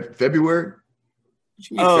 February? February.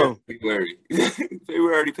 February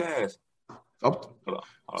already passed. Oh.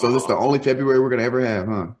 So this is the only February we're gonna ever have,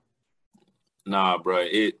 huh? Nah, bro.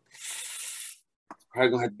 It's probably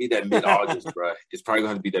gonna have to be that mid-August, bro. It's probably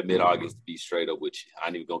gonna have to be that mid-August to be straight up with you. I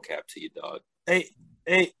ain't even gonna cap to you, dog. Hey,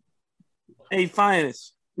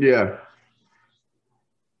 Finest. Yeah.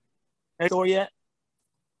 Thor yet?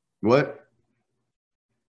 What?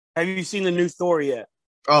 Have you seen the new Thor yet?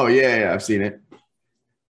 Oh yeah, I've seen it.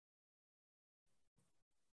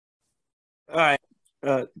 All right.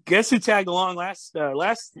 Guess who tagged along last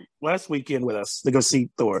weekend with us to go see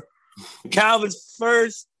Thor? Calvin's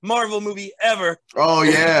first Marvel movie ever. Oh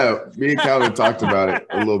yeah, me and Calvin talked about it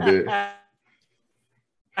a little bit.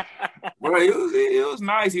 Bro, it was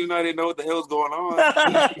nice, even though I didn't know what the hell was going on.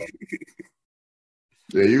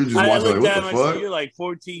 Yeah, you were just watching like, what the fuck? You're like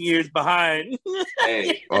 14 years behind.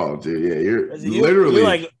 Hey. Oh, dude, yeah, you're literally you're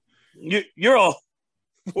like you're all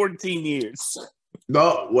 14 years.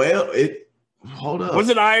 No, well, hold up.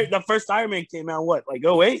 Wasn't the first Iron Man came out what, like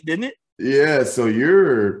 2008, didn't it? Yeah, so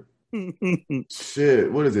you're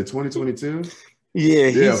shit. What is it? 2022?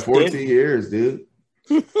 Yeah, 14 years, dude.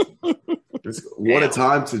 What a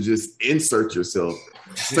time to just insert yourself.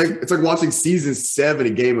 It's like watching season 7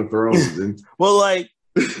 of Game of Thrones. And well, like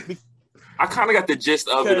I kind of got the gist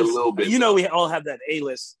of it a little bit. You know, we all have that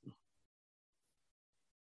A-list.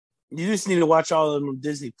 You just need to watch all of them on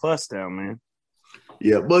Disney Plus now, man.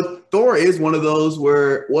 Yeah, but Thor is one of those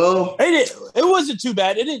where, well, it wasn't too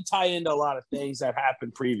bad. It didn't tie into a lot of things that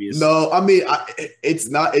happened previously. No, I mean, it's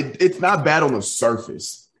not bad on the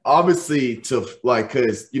surface. Obviously,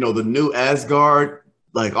 because the new Asgard,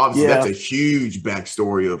 like obviously that's a huge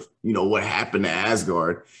backstory of what happened to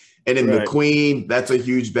Asgard, and then the Queen, that's a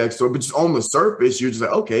huge backstory. But just on the surface, you're just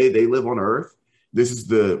like, okay, they live on Earth. This is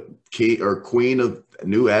the king or queen of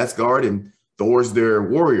New Asgard, and Thor's their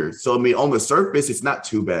warrior. So I mean, on the surface, it's not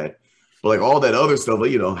too bad. But like all that other stuff,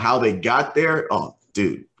 like how they got there. Oh,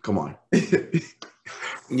 dude, come on.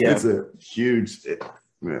 It's a huge,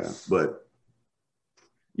 but.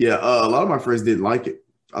 Yeah, a lot of my friends didn't like it.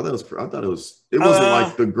 I thought it wasn't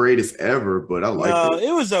like the greatest ever, but I liked it.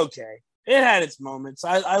 It was okay. It had its moments.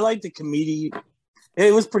 I liked the comedy.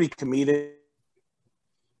 It was pretty comedic.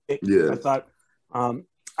 Yeah, I thought.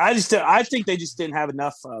 I think they just didn't have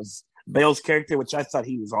enough of Bale's character, which I thought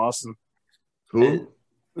he was awesome. Who?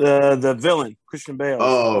 The villain, Christian Bale.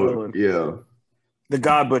 Oh, yeah. The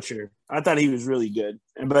God Butcher. I thought he was really good,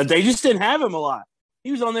 but they just didn't have him a lot.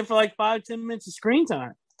 He was on there for like 5-10 minutes of screen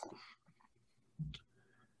time.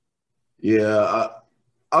 Yeah,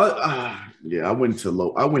 I went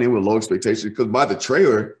in with low expectations because by the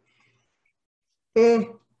trailer, they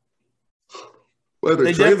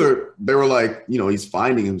were like, he's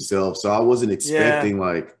finding himself. So I wasn't expecting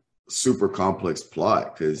like super complex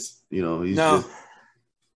plot because he's just,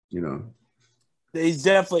 it was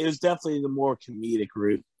definitely the more comedic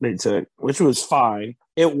route they took, which was fine.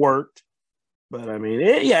 It worked, but I mean,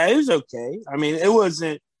 it was okay. I mean, it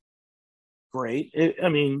wasn't great.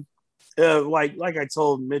 Like I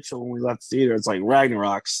told Mitchell when we left the theater, it's like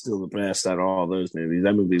Ragnarok's still the best out of all those movies.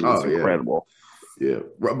 That movie was incredible.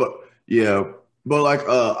 But like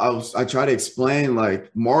I try to explain,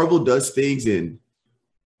 like Marvel does things in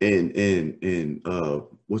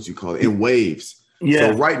what you call it, in waves.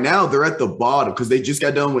 Yeah. So right now they're at the bottom because they just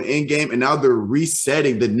got done with Endgame, and now they're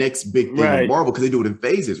resetting the next big thing in Marvel because they do it in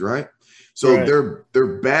phases, right? So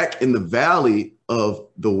they're back in the valley of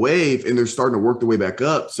the wave, and they're starting to work their way back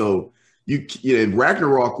up. So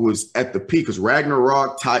Ragnarok was at the peak because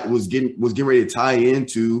Ragnarok was getting ready to tie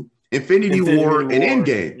into Infinity War and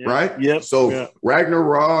Endgame, right? Yep. So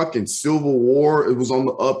Ragnarok and Civil War, it was on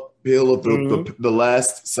the uphill of the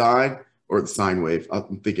last sign or the sine wave.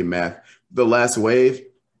 I'm thinking math. The last wave,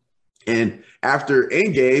 and after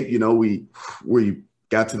Endgame, we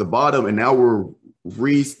got to the bottom, and now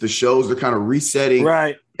the shows are kind of resetting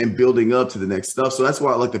and building up to the next stuff. So that's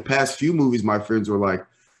why, like the past few movies, my friends were like,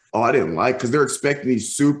 "Oh, I didn't like," because they're expecting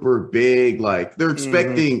these super big, like they're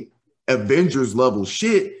expecting Avengers level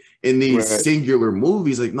shit in these singular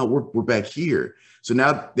movies. Like, no, we're back here. So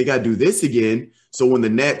now they got to do this again. So when the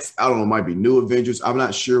next, I don't know, might be New Avengers. I'm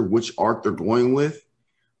not sure which arc they're going with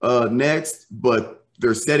next, but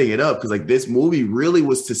they're setting it up because like this movie really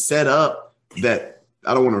was to set up that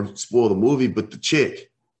I don't want to spoil the movie, but the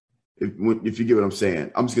chick, if you get what I'm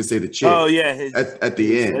saying, I'm just gonna say the chick. Oh yeah, at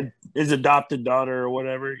the end, his adopted daughter or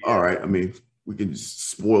whatever. Yeah. All right, I mean, we can just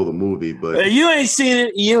spoil the movie, but you ain't seen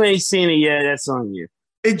it. You ain't seen it yet. That's on you.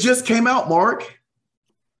 it just came out, Mark.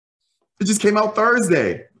 It just came out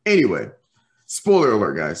Thursday. Anyway, spoiler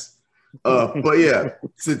alert, guys. But yeah,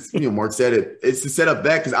 since Mark said it, it's to set up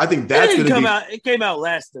that because I think that's going to come out. It came out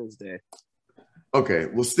last Thursday. Okay,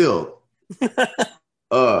 well, still,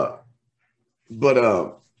 but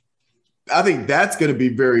I think that's going to be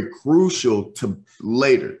very crucial to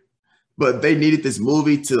later. But they needed this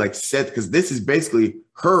movie to like set because this is basically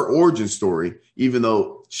her origin story, even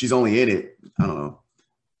though she's only in it, I don't know,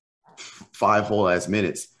 5 whole ass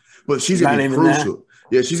minutes. But she's going to be crucial. That.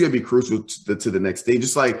 Yeah, she's going to be crucial to the next thing.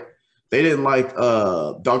 Just like they didn't like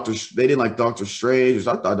Doctor Strange.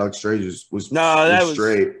 I thought Doctor Strange was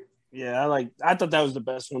straight. Yeah, I thought that was the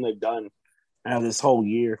best one they've done out of this whole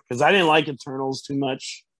year because I didn't like Eternals too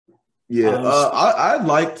much. Yeah, I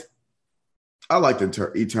liked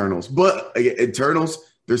Eternals, but Eternals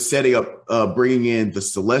they're setting up bringing in the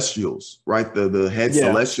Celestials, right? The head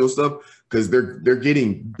Celestial stuff because they're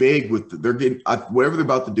getting big with whatever they're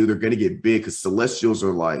about to do. They're going to get big because Celestials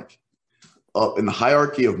are like up in the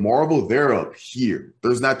hierarchy of Marvel. They're up here.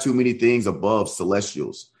 There's not too many things above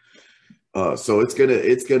Celestials. So it's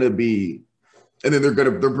gonna be, and then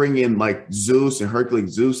they're bringing in like Zeus and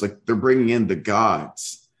Hercules. Zeus, like they're bringing in the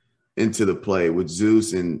gods into the play with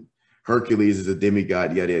Zeus and Hercules is a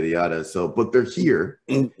demigod, yada yada yada. So, but they're here,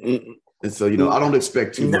 and so I don't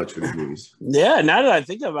expect too much for these movies. Yeah, now that I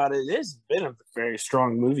think about it, it's been a very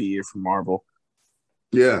strong movie year for Marvel.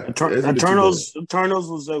 Yeah, Eternals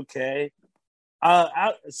was okay.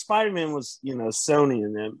 Spider-Man was Sony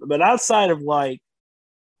and them, but outside of like.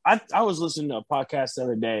 I was listening to a podcast the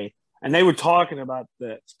other day, and they were talking about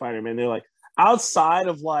the Spider-Man. They're like, outside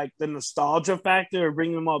of like the nostalgia factor of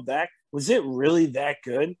bringing them all back, was it really that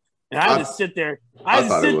good? And I just sit there. I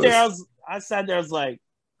sat there. I was like,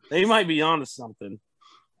 they might be onto something.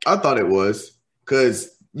 I thought it was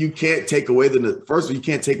because you can't take away you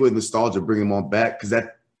can't take away the nostalgia, bring them all back because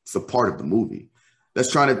that's a part of the movie.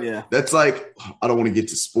 That's trying to. Yeah. That's like I don't want to get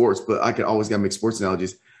to sports, but I can always gotta make sports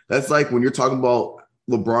analogies. That's like when you're talking about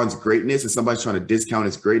LeBron's greatness and somebody's trying to discount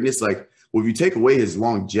his greatness. Like, well, if you take away his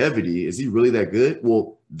longevity, is he really that good?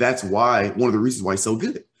 Well, that's why one of the reasons why he's so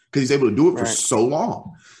good because he's able to do it for so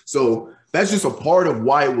long. So that's just a part of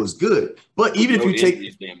why it was good. But even if you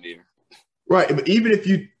take but even if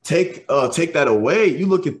you take that away, you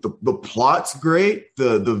look at the plot's great.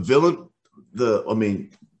 The villain, the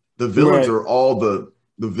villains are all the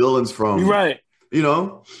villains from right.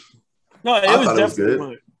 No, it was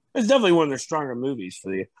definitely it's definitely one of their stronger movies for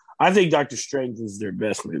the year. I think Doctor Strange is their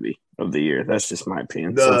best movie of the year. That's just my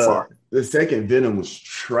opinion so far. The second Venom was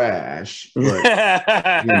trash, but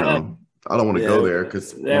I don't want to go there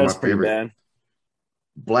because that was pretty bad.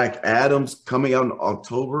 Black Adam's coming out in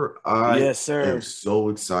October. Yes, sir. I'm so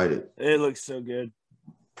excited. It looks so good.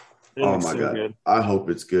 Oh my God. Good. I hope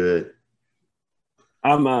it's good.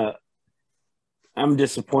 I'm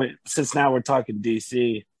disappointed since now we're talking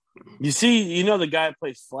DC. You see, the guy who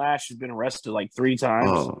plays Flash has been arrested like 3 times.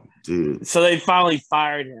 Oh, dude. So they finally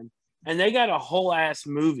fired him. And they got a whole ass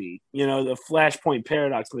movie, the Flashpoint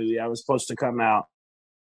Paradox movie that was supposed to come out.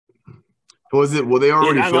 Was it? Were they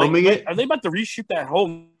already filming it? Are they about to reshoot that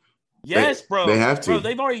whole? Yes, bro. They have to. Bro,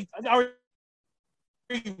 they've already. I'm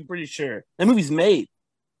pretty sure that movie's made.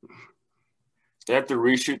 They have to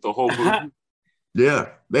reshoot the whole movie. Yeah,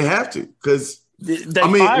 they have to because they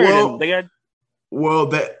fired him. They got.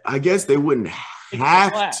 Well, I guess they wouldn't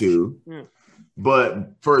have to,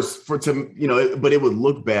 but but it would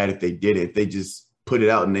look bad if they did it. They just put it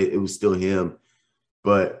out and it was still him.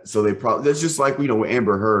 But so they probably that's just like with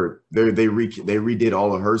Amber Heard. They redid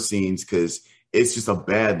all of her scenes because it's just a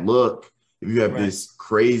bad look if you have this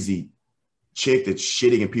crazy chick that's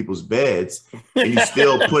shitting in people's beds and you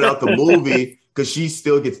still put out the movie because she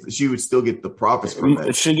would still get the profits from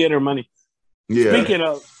that. She'll get her money. Yeah.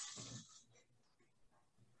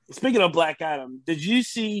 Speaking of Black Adam, did you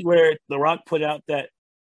see where The Rock put out that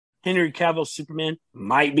Henry Cavill Superman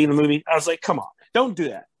might be in the movie? I was like, come on, don't do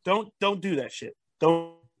that. Don't do that shit.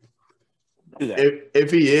 Don't do that.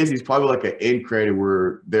 If he is, he's probably like an end credit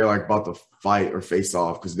where they're like about to fight or face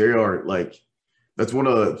off because they are like that's one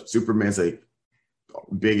of Superman's like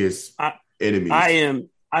biggest enemies. I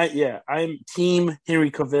am Team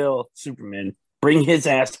Henry Cavill Superman. Bring his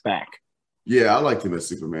ass back. Yeah, I liked him as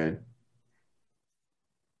Superman.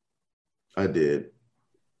 I did.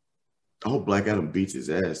 I hope Black Adam beats his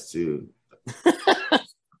ass too.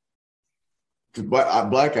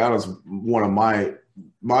 Black Adam's one of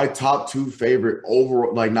my top two favorite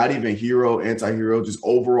overall, like not even hero, anti-hero, just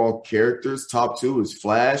overall characters. Top two is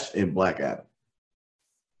Flash and Black Adam.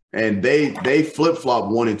 And they flip-flop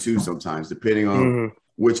 1 and 2 sometimes, depending on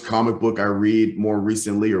which comic book I read more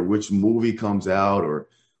recently or which movie comes out or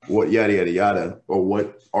what yada, yada, yada, or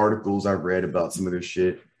what articles I've read about some of this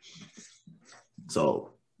shit.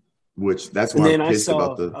 So, that's why I'm pissed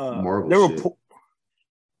about the Marvel shit.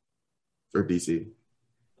 Or DC.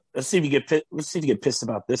 Let's see if you get pissed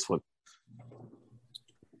about this one.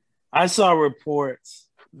 I saw reports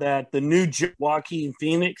that the new Joaquin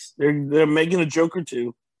Phoenix, they're making a Joker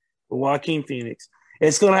 2 with Joaquin Phoenix.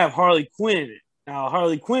 It's going to have Harley Quinn in it. Now,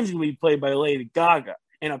 Harley Quinn's going to be played by Lady Gaga,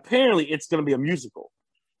 and apparently it's going to be a musical.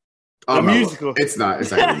 Musical. It's not.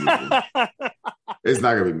 It's not going to be musical. It's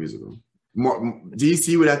not going to be musical.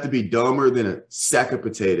 DC would have to be dumber than a sack of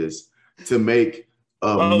potatoes to make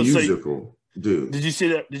a musical. Dude, did you see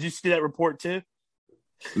that? Did you see that report too?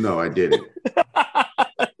 No, I didn't.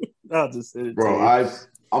 I'll just say it, bro.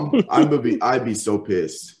 I'd be so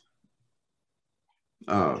pissed.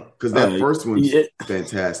 Because that first one's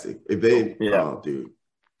fantastic. If they, dude,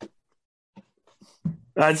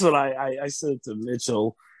 that's what I said to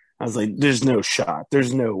Mitchell. I was like, "There's no shot.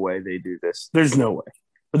 There's no way they do this. There's no way."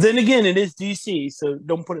 But then again, it is DC, so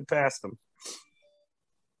don't put it past them.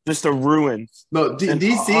 Just a ruin. No,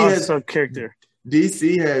 DC has a character.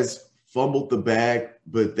 DC has fumbled the bag,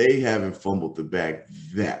 but they haven't fumbled the bag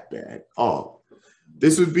that bad. Oh,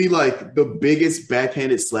 this would be like the biggest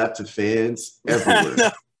backhanded slap to fans everywhere.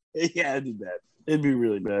 No. Yeah, it'd be bad. It'd be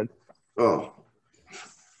really bad. Oh,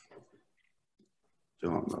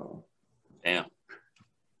 don't know. Damn.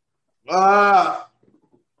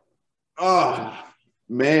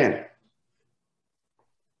 Man,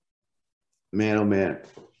 oh man.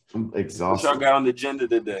 I'm exhausted. What y'all got on the agenda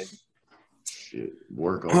today? Shit,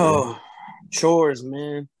 work on chores,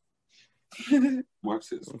 man.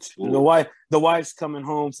 Marxist. The wife's coming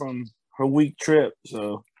home from her week trip,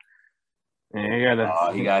 so I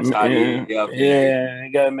gotta. He got tidy. Yeah, I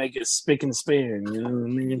gotta make it spick and span. You know what I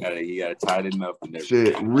mean? He gotta tidy it up and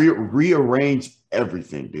shit. Rearrange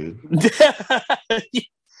everything, dude.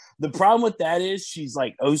 The problem with that is she's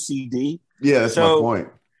like OCD. Yeah, that's my point.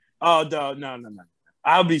 Oh no.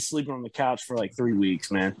 I'll be sleeping on the couch for like 3 weeks,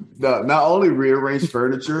 man. No, not only rearrange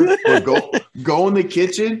furniture, but go in the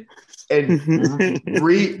kitchen and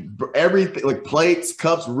everything, like plates,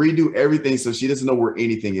 cups, redo everything so she doesn't know where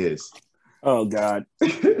anything is. Oh God.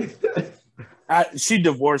 She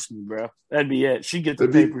divorced me, bro. That'd be it. She'd get the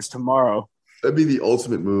papers tomorrow. That'd be the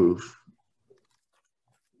ultimate move.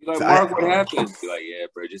 You're like, Mark, what happened? Be like, yeah,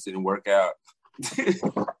 bro, it just didn't work out.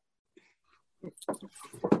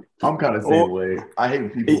 I'm kind of the same way. I hate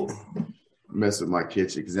when people mess with my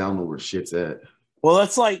kitchen because I don't know where shit's at. Well,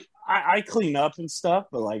 it's like I clean up and stuff,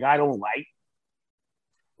 but like I don't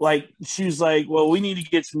like she was like, well, we need to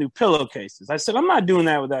get some new pillowcases. I said, I'm not doing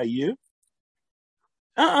that without you.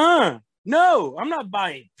 No, I'm not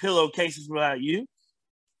buying pillowcases without you.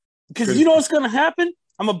 Because you know what's going to happen?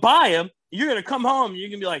 I'm going to buy them. You're going to come home and you're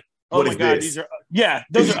going to be like, oh my God, these are,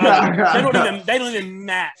 those are ugly. They don't even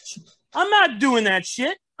match. I'm not doing that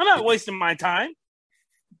shit. I'm not wasting my time.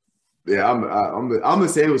 Yeah, I'm gonna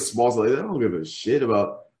say it was small. So like, I don't give a shit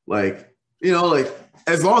about like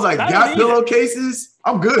as long as I got pillowcases,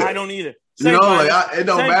 I'm good. I don't either. It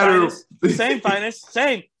don't matter. Same finest.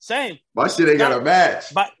 Same. My shit ain't got to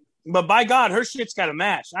match. But by God, her shit's got to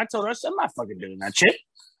match. I told her, I said, I'm not fucking doing that shit.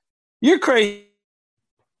 You're crazy.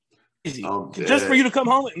 Just for you to come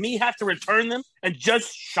home and me have to return them and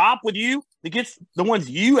just shop with you to get the ones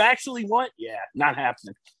you actually want? Yeah, not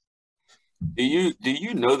happening. Do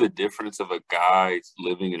you know the difference of a guy's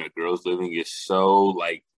living and a girl's living is so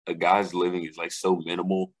like a guy's living is like so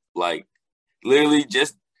minimal? Like literally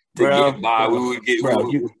just to get by,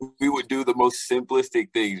 we would do the most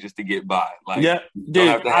simplistic things just to get by. Like dude, don't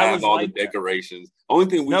have to have all the decorations. Only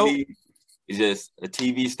thing we need is just a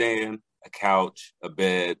TV stand, a couch, a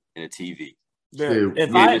bed, and a TV. I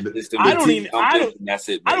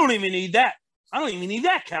don't even need that. I don't even need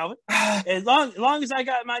that, Calvin. As long as I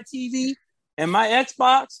got my TV and my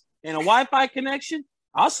Xbox and a Wi-Fi connection,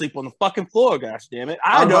 I'll sleep on the fucking floor, gosh damn it.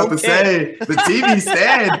 I was about to say, the TV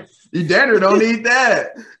stand, you damn don't need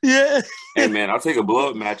that. Yeah. Hey, man, I'll take a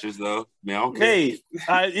blow-up mattress, though. Man, I don't care. Hey,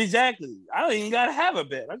 exactly. I don't even got to have a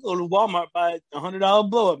bed. I go to Walmart, buy a $100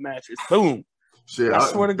 blow-up mattress. Boom. Shit, I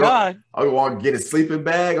swear to God. I want to get a sleeping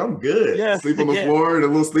bag. I'm good. Yeah. Sleep on the floor in a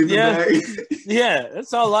little sleeping bag. Yeah,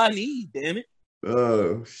 that's all I need, damn it.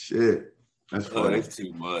 Oh, shit. That's funny. That's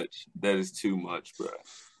too much. That is too much, bro.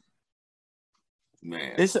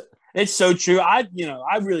 Man. It's so true. I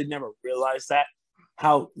really never realized that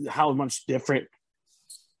how much different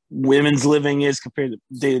women's living is compared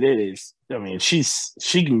to it is. I mean, she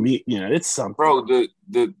can be, it's something. Bro,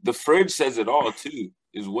 the fridge says it all too,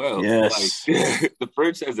 as well. Yes. Like the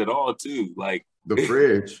fridge says it all too. Like The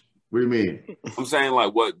fridge. What do you mean? I'm saying,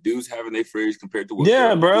 like, what dudes have in their fridge compared to what?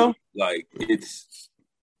 Yeah, bro. Do. Like it's.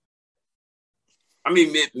 I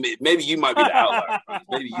mean, maybe you might be the outlier.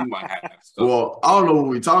 Maybe you might have. So. Well, I don't know what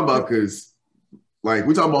we're talking about because, like,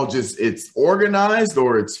 we talking about just it's organized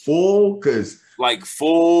or it's full because, like,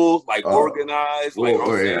 full, like organized. Like,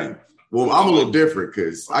 yeah. Well, I'm a little different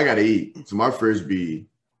because I got to eat, so my fridge be.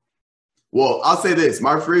 Well, I'll say this: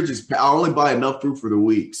 my fridge is. I only buy enough food for the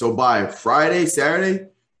week, so by Friday, Saturday,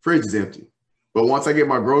 fridge is empty. But once I get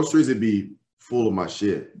my groceries, it'd be full of my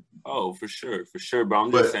shit. Oh, for sure. But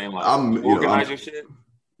I'm just saying, like, organize your shit.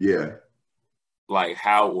 Yeah. Like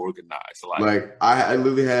how organized? Like I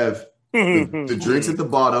literally have the drinks at the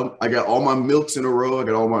bottom. I got all my milks in a row. I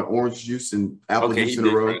got all my orange juice and apple juice in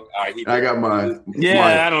a row. I got my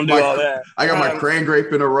I don't do all that. I got my cran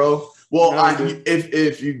grape in a row. Well,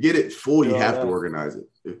 if you get it full, you have to organize it.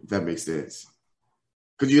 If that makes sense.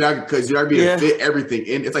 Because you're not gonna be able to fit everything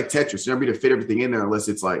in. It's like Tetris. You're not gonna be able to fit everything in there unless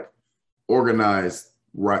it's like organized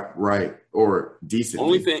right or decent.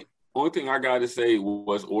 Only thing I gotta say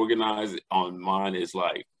was organized on mine is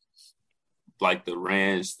like the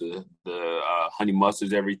ranch, the honey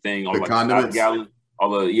mustards, everything, all the like condiments, gallon,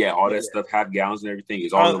 all that stuff, half gallons and everything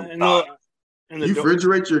is all you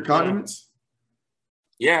refrigerate your condiments?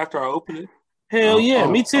 Yeah, after I open it. Hell yeah,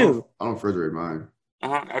 me too. I don't refrigerate mine.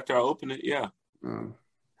 After I open it, yeah.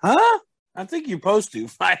 Huh? I think you're supposed to.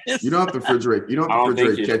 You don't have to refrigerate. You don't have to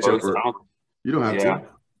refrigerate ketchup. You don't have to.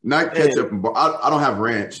 Not ketchup. I don't have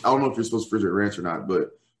ranch. I don't know if you're supposed to refrigerate ranch or not,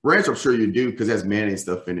 but ranch I'm sure you do because it has mayonnaise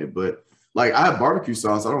stuff in it. But like I have barbecue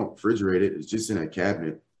sauce. I don't refrigerate it. It's just in a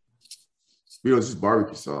cabinet. It's just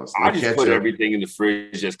barbecue sauce. I just put everything in the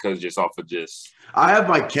fridge just off of just. I have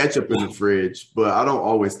my ketchup in the fridge, but I don't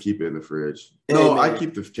always keep it in the fridge. No, I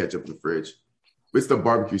keep the ketchup in the fridge. It's the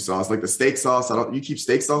barbecue sauce, like the steak sauce. You keep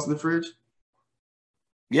steak sauce in the fridge?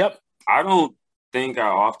 Yep. I don't think I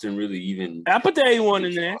often really even. I put the A1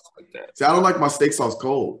 in there. Like that. See, I don't like my steak sauce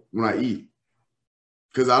cold when I eat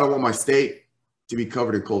because I don't want my steak to be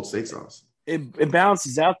covered in cold steak sauce. It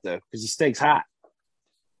balances out though because the steak's hot.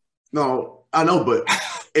 No, I know, but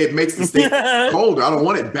it makes the steak colder. I don't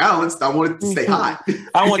want it balanced. I want it to stay hot.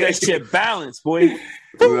 I want that shit balanced, boy.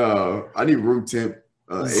 No, I need room temp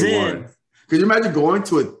A1. Could you imagine going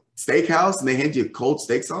to a steakhouse and they hand you a cold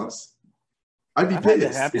steak sauce? I'd be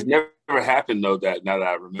pissed. It's never happened though. Now that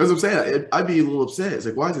I remember, that's what I'm saying. I'd be a little upset. It's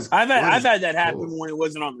like, why is this? I've had that happen when it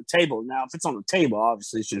wasn't on the table. Now, if it's on the table,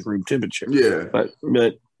 obviously it's just room temperature. Yeah, but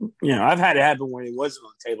I've had it happen when it wasn't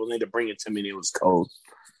on the table. They had to bring it to me and it was cold.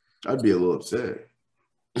 I'd be a little upset.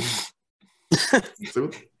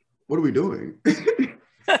 So, what are we doing? Be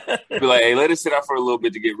like, hey, let it sit out for a little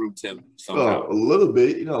bit to get room temp. A little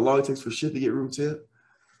bit. You know how long it takes for shit to get room temp?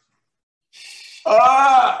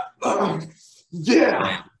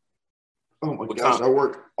 Yeah. Oh my gosh, I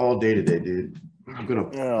work all day today, dude. I'm gonna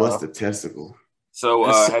bust a testicle. So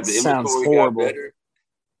has the inventory got better?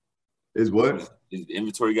 Is what? Is the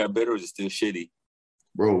inventory got better or is it still shitty?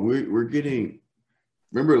 Bro, we're getting.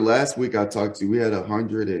 Remember last week I talked to you, we had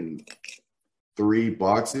 103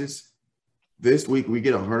 boxes. This week we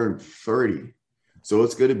get 130. So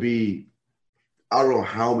it's gonna be, I don't know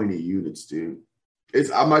how many units, dude.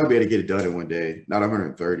 I'm not gonna be able to get it done in one day. Not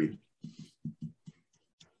 130.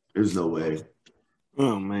 There's no way.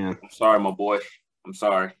 Oh man. I'm sorry, my boy. I'm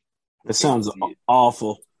sorry. That sounds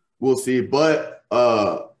awful. We'll see. But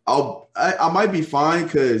I might be fine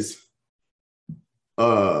because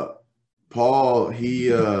Paul,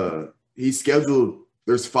 he scheduled,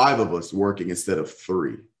 there's 5 of us working instead of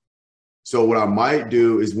 3. So what I might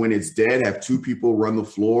do is when it's dead, have 2 people run the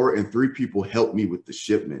floor and 3 people help me with the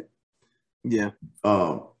shipment. Yeah.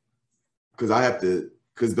 Because I have to,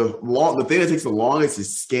 because the thing that takes the longest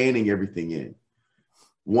is scanning everything in.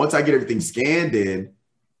 Once I get everything scanned in,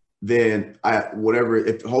 then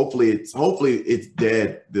hopefully it's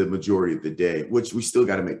dead the majority of the day, which we still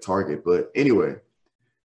got to make target. But anyway,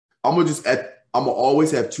 I'm gonna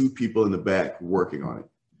always have 2 people in the back working on it.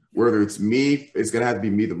 Whether it's me, it's gonna have to be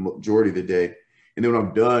me the majority of the day. And then when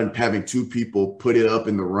I'm done, having 2 people put it up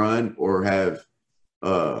in the run or have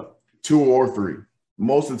 2 or 3.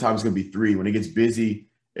 Most of the time it's gonna be 3. When it gets busy,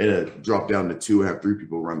 it'll drop down to 2 and have 3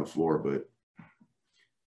 people run the floor. But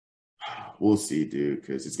we'll see, dude,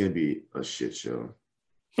 because it's gonna be a shit show.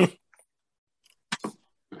 Man.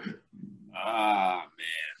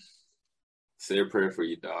 Say a prayer for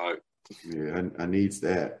you, dog. Yeah, I needs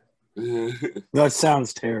that. That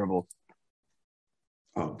sounds terrible.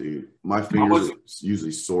 Oh, dude, my fingers are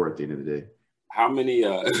usually sore at the end of the day. How many?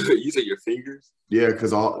 You said your fingers? Yeah,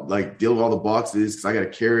 because all like dealing with all the boxes, because I got to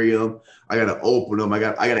carry them, I got to open them, I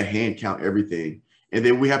got to hand count everything, and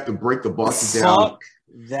then we have to break the boxes down.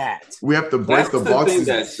 That we have to break the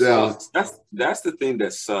boxes down. That's the thing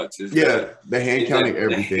that sucks. Is the hand counting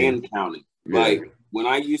everything. The hand counting, like when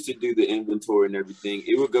I used to do the inventory and everything,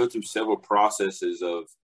 it would go through several processes of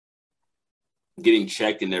getting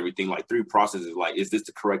checked and everything, like 3 processes. Like, is this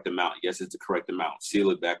the correct amount? Yes, it's the correct amount.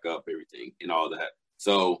 Seal it back up, everything, and all that.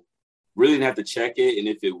 So really didn't have to check it. And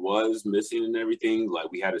if it was missing and everything, like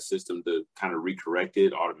we had a system to kind of recorrect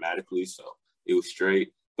it automatically. So it was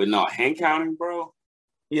straight. But no, hand counting, bro.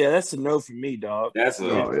 Yeah, that's a no for me, dog. That's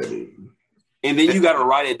and then you got to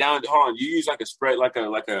write it down. Hold on, you use like a spread, like a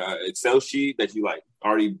Excel sheet that you like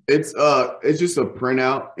already. It's just a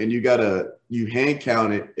printout, and you hand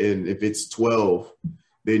count it, and if it's 12,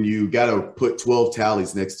 then you gotta put 12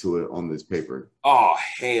 tallies next to it on this paper. Oh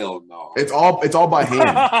hell no! It's all by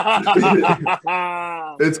hand.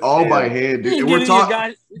 It's all by hand, dude. You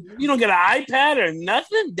don't get an iPad or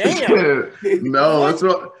nothing. Damn. No,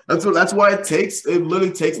 that's why it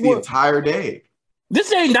literally takes the entire day. This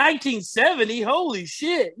ain't 1970. Holy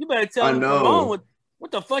shit! You better tell me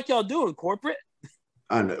what the fuck y'all doing, corporate?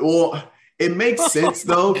 I know. Well, it makes sense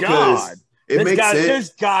though, because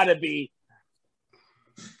There's gotta be.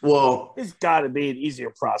 Well, it's got to be an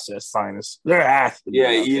easier process, Finest. There has to be.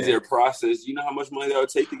 Yeah, easier process. You know how much money that would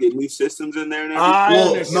take to get new systems in there?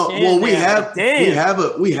 We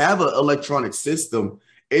have an electronic system.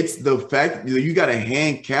 It's the fact that you got to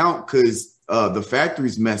hand count because the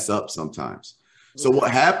factories mess up sometimes. So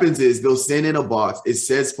what happens is they'll send in a box. It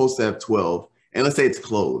says supposed to have 12, and let's say it's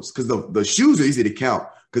closed because the shoes are easy to count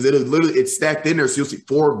because it's stacked in there. So you'll see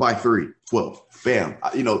 4 by 3, 12. Bam.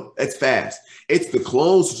 It's fast. It's the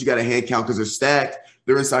clothes that you got to hand count because they're stacked.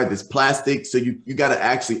 They're inside this plastic. So you got to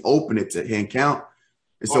actually open it to hand count.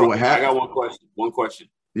 And so what happens? I got one question.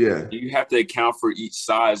 Yeah. Do you have to account for each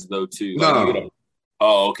size though too? No.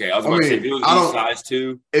 Oh, okay. I was about to say, if it was each size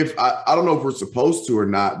too. If I don't know if we're supposed to or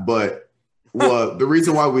not, but the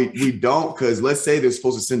reason why we don't, because let's say they're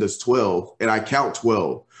supposed to send us 12 and I count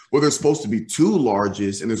 12. Well, there's supposed to be 2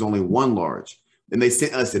 larges and there's only 1 large. And they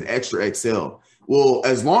sent us an extra XL. Well,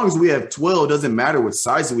 as long as we have 12, it doesn't matter what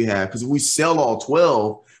size we have, because if we sell all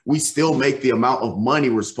 12, we still make the amount of money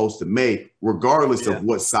we're supposed to make, regardless of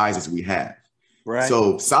what sizes we have. Right.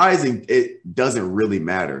 So sizing, it doesn't really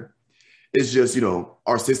matter. It's just,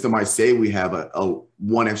 our system might say we have a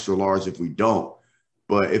 1 extra large if we don't.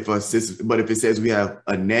 But if it says we have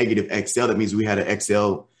a negative XL, that means we had an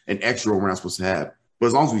XL, an extra we're not supposed to have. But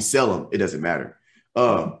as long as we sell them, it doesn't matter.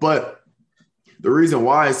 But the reason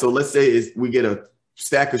why, so let's say is we get a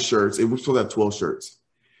stack of shirts and we're supposed to have 12 shirts,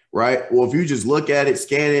 right? Well, if you just look at it,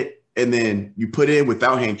 scan it, and then you put it in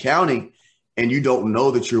without hand counting and you don't know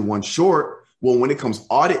that you're 1 short, well, when it comes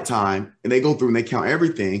audit time and they go through and they count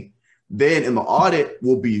everything, then in the audit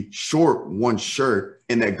we'll be short 1 shirt,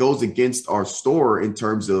 and that goes against our store in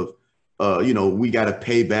terms of, we got to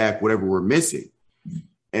pay back whatever we're missing.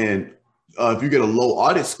 And if you get a low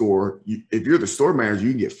audit score, if you're the store manager, you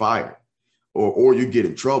can get fired. Or you get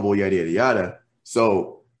in trouble, yada, yada, yada.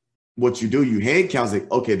 So what you do, you hand count,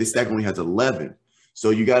 like, okay, this stack only has 11. So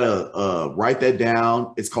you got to write that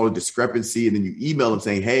down. It's called a discrepancy. And then you email them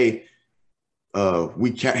saying, hey,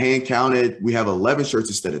 we hand counted. We have 11 shirts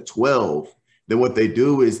instead of 12. Then what they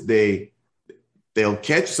do is they'll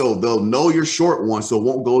catch, so they'll know you're short 1, so it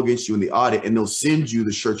won't go against you in the audit, and they'll send you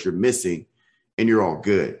the shirts you're missing, and you're all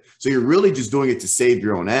good. So you're really just doing it to save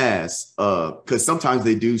your own ass, because sometimes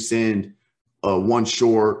they do send 1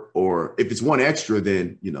 short, or if it's 1 extra,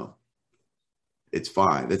 then it's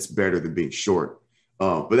fine. That's better than being short.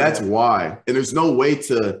 But that's why, and there's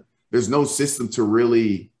no system to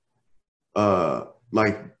really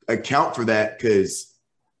account for that, because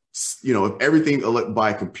if everything by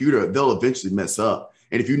a computer, they'll eventually mess up.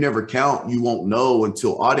 And if you never count, you won't know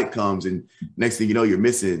until audit comes, and next thing you know, you're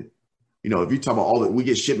missing. If you talk about we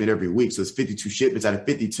get shipment every week, so it's 52 shipments out of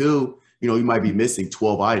 52. You might be missing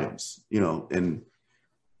 12 items, and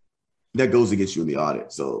that goes against you in the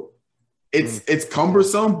audit. So it's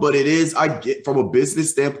cumbersome, but it is, I get, from a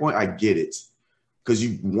business standpoint, I get it, because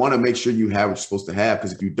you want to make sure you have what you're supposed to have,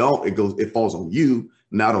 because if you don't, it falls on you,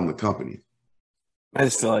 not on the company. I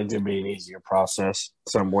just feel like there'd be an easier process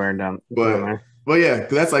somewhere down there. But yeah,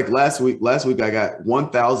 because that's like last week. Last week I got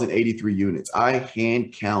 1,083 units. I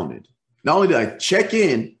hand counted. Not only did I check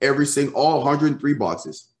in all 103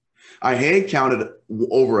 boxes, I hand counted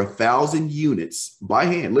over 1,000 units by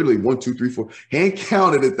hand, literally 1, 2, 3, 4. Hand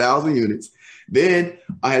counted 1,000 units. Then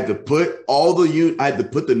I had to put I had to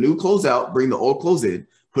put the new clothes out, bring the old clothes in,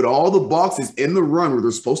 put all the boxes in the run where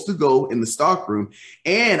they're supposed to go in the stock room,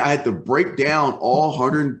 and I had to break down all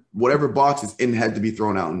 100 whatever boxes and had to be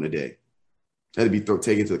thrown out in a day. Had to be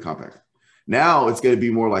taken to the compactor. Now it's going to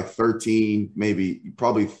be more like 13, maybe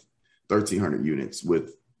probably 1,300 units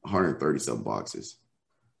with 130 some boxes.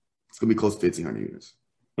 It's going to be close to 1,500 units.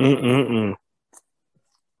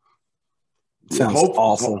 Sounds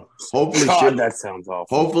awful. Hopefully, that sounds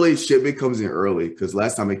awful. Hopefully, shipment comes in early because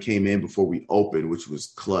last time it came in before we opened, which was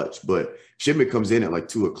clutch. But shipment comes in at like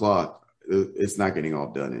 2:00. It's not getting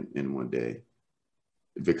all done in one day.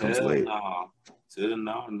 If it comes late, no,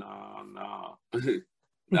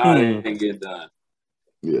 it ain't get done.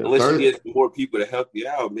 Yeah, unless you get more people to help you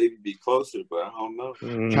out, maybe be closer. But I don't know.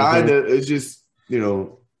 Kind of. It's just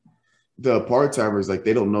the part timers like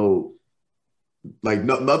they don't know. Like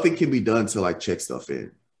nothing can be done to like check stuff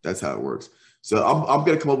in. That's how it works. So I'm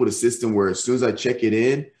gonna come up with a system where as soon as I check it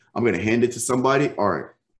in, I'm gonna hand it to somebody. All right,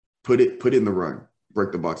 put it in the run,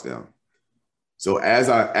 break the box down. So as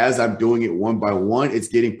I'm doing it one by one, it's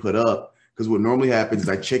getting put up because what normally happens is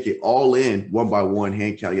I check it all in one by one,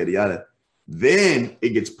 hand count, yada yada. Then it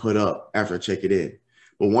gets put up after I check it in.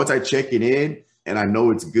 But once I check it in and I know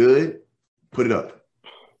it's good, put it up.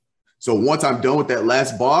 So once I'm done with that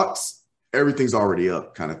last box, everything's already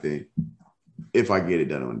up kind of thing. If I get it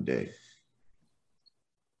done on the day.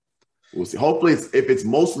 We'll see. Hopefully if it's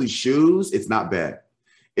mostly shoes, it's not bad.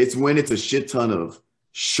 It's when it's a shit ton of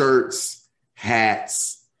shirts,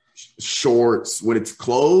 hats, shorts. When it's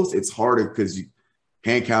clothes, it's harder because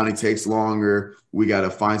hand counting takes longer. We got to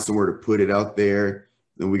find somewhere to put it out there.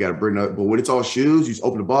 Then we got to bring it up. But when it's all shoes, you just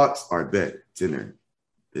open the box. All right, bet. It's in there.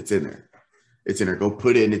 It's in there. It's in there. Go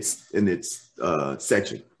put it in its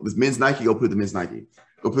section. If it's men's Nike, go put the men's Nike.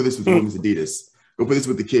 Go put this with the women's Adidas. Go put this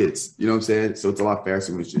with the kids. You know what I'm saying? So it's a lot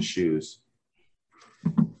faster when it's just shoes.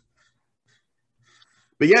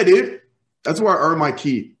 But yeah, dude, that's where I earn my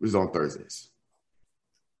keep was on Thursdays.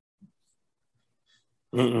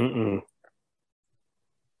 Fun.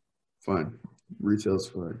 Retail's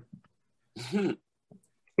fun.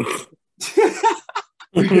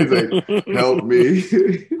 He's like, help me.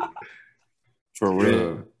 For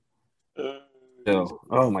real.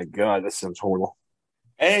 Oh my God, that sounds horrible.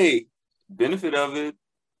 Hey, benefit of it.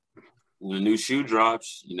 When a new shoe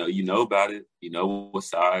drops, you know about it. You know what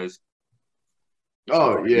size.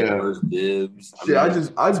 Oh yeah. Bibs. I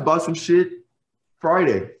just bought some shit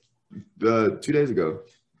Friday, 2 days ago.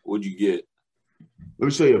 What'd you get? Let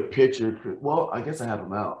me show you a picture. Well, I guess I have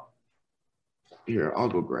them out. Here, I'll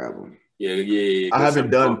go grab them. Yeah. I haven't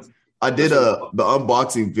done. I did the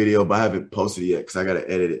unboxing video, but I haven't posted it yet because I got to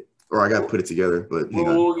edit it or I got to put it together. But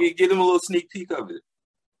we'll give them a little sneak peek of it.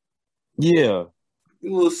 Yeah, a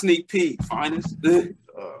little sneak peek, finest. Be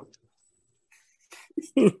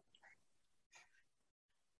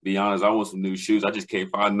honest, I want some new shoes. I just can't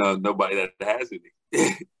find nobody that has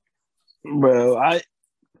any. Bro,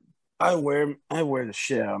 I wear the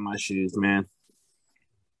shit out of my shoes, man.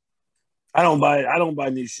 I don't buy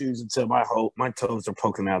new shoes until my toes are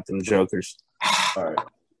poking out them jokers. All right.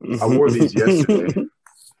 I wore these yesterday.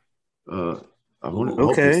 I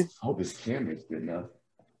hope this camera's good enough.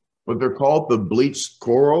 But they're called the bleached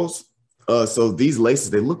corals. So these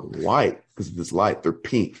laces, they look white because of this light. They're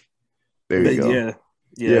pink. There you go.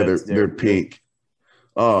 Yeah, they're pink.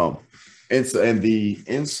 And the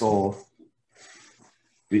insole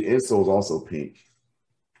is also pink.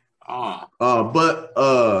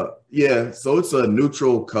 Yeah, so it's a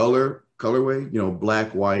neutral colorway,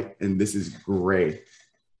 black, white, and this is gray.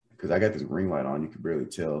 Because I got this ring light on, you can barely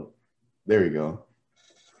tell. There you go.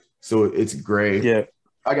 So it's gray. Yeah.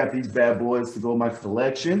 I got these bad boys to go in my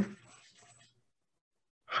collection.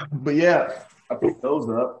 But yeah, I picked those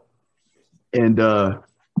up. And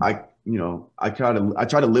I try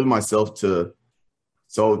to limit myself to.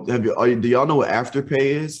 So do y'all know what Afterpay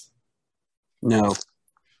is? No.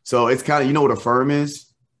 So it's kind of, you know what Affirm is?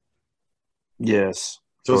 Yes.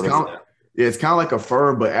 So it's kind of like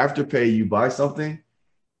Affirm, but Afterpay, you buy something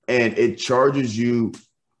and it charges you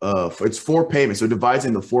it's 4 payments. So it divides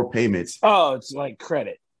into 4 payments. Oh, it's like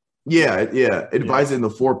credit. Yeah. It divides into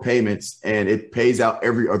 4 payments and it pays out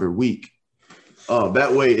every other week.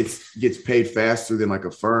 That way it gets paid faster than like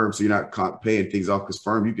Affirm. So you're not paying things off because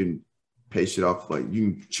Affirm, you can pay shit off, like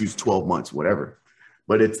you can choose 12 months, whatever.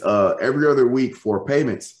 But it's every other week 4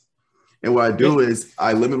 payments. And what I do is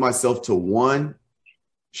I limit myself to 1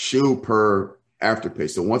 shoe per Afterpay.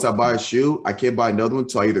 So once I buy a shoe, I can't buy another one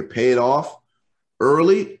until I either pay it off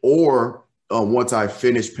early or once I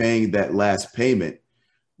finish paying that last payment.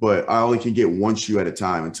 But I only can get one shoe at a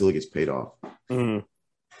time until it gets paid off.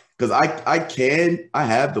 Because I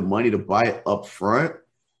have the money to buy it up front,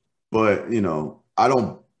 but I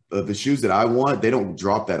don't. The shoes that I want, they don't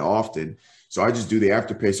drop that often. So I just do the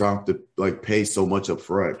afterpay, so I don't have to pay so much up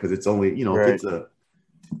front because it's only if it's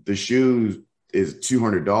the shoe is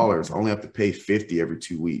 $200, I only have to pay $50 every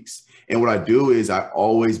 2 weeks. And what I do is I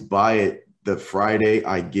always buy it the Friday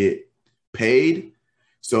I get paid.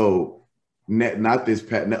 So not this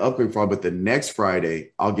upcoming Friday, but the next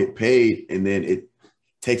Friday I'll get paid, and then it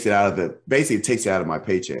takes it out of my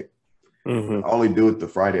paycheck. I only do it the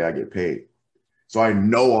Friday I get paid. So I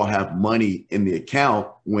know I'll have money in the account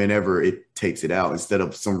whenever it takes it out instead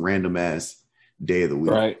of some random ass day of the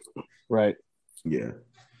week. Right. Yeah.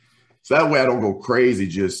 So that way I don't go crazy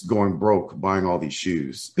just going broke buying all these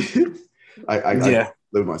shoes. I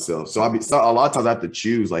live myself. So a lot of times I have to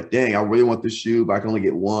choose dang, I really want this shoe, but I can only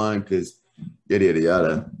get one because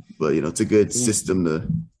yada. But it's a good system to.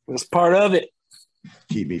 It's part of it.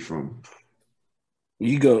 Keep me from.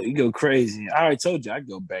 You go crazy. I already told you I'd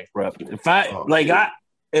go bankrupt. If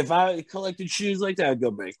I collected shoes like that, I'd go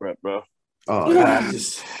bankrupt, bro. Oh, yeah.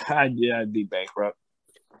 I'd be bankrupt.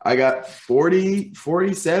 I got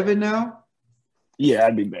 47 now. Yeah,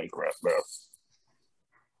 I'd be bankrupt, bro.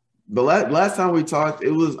 The last time we talked, I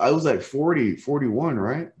was like 41,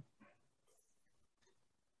 right?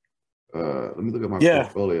 Let me look at my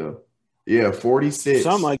portfolio. Yeah, 46.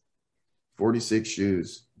 Something like 46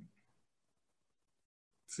 shoes.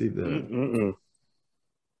 See that?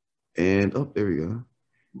 And there we go.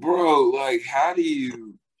 Bro, how do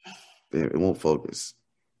you? Damn, it won't focus.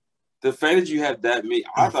 The fact that you have that many,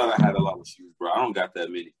 I thought I had a lot of shoes, bro. I don't got that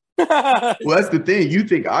many. Well, that's the thing. You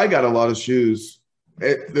think I got a lot of shoes?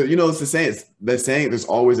 It's the saying. They're saying there's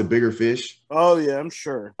always a bigger fish. Oh yeah, I'm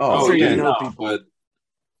sure. Oh, I'm sure yeah. people. But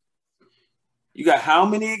you got how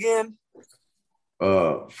many again?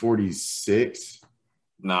 46.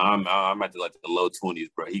 No, I'm at the low 20s,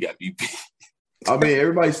 bro. He got me. I mean,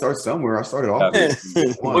 everybody starts somewhere. I started off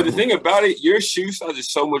with one. But the thing about it, your shoe size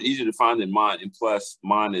is so much easier to find than mine. And plus,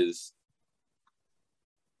 mine is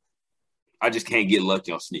I just can't get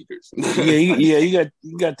lucky on sneakers. You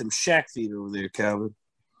got them Shaq feet over there, Calvin.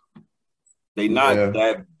 They not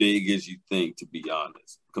that big as you think, to be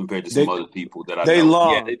honest, compared to some other people that I know.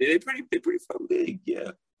 Long. Yeah, they're pretty fucking big.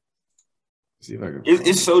 Yeah. See if I can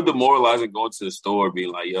it's so demoralizing going to the store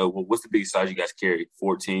being like, yo, well, what's the biggest size you guys carry?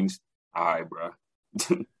 14s? All right, bro.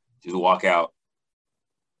 Just walk out.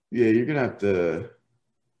 Yeah, you're going to have to.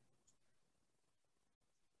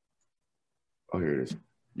 Oh, here it is.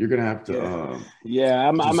 You're going to have to.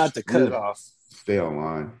 I'm at the cutoff. Stay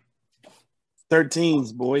online.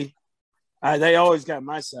 13s, boy. They always got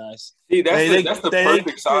my size. See, that's the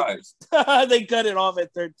perfect size. They cut it off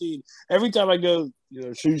at 13. Every time I go,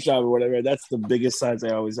 shoe shop or whatever, that's the biggest size they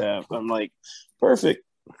always have. I'm like, perfect.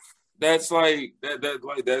 That's like that.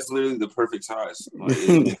 That's literally the perfect size.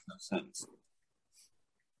 It makes no sense.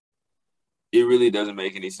 It really doesn't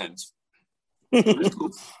make any sense. It's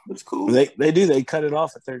cool. It's cool. They do. They cut it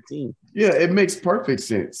off at 13. Yeah, it makes perfect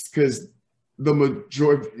sense because the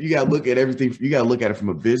majority, you got to look at everything. You got to look at it from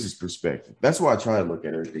a business perspective. That's why I try to look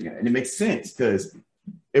at everything. And it makes sense because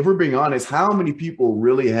if we're being honest, how many people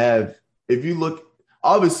really have, if you look,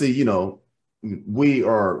 obviously,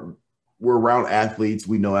 we're around athletes.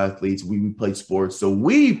 We know athletes. We play sports. So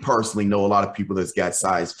we personally know a lot of people that's got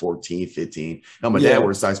size 14, 15. Now, my dad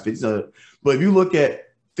wears size 15. But if you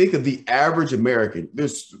think of the average American,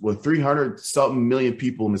 there's 300 something million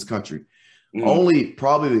people in this country. Mm-hmm. Only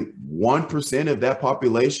probably 1% of that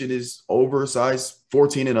population is over size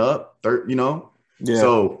 14 and up,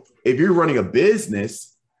 So if you're running a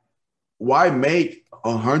business, why make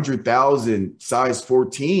 100,000 size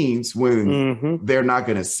 14s when they're not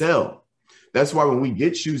going to sell? That's why when we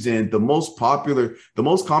get shoes in, the most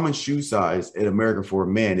common shoe size in America for a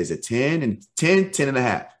man is a 10 and 10 and a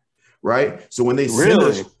half, right? So when they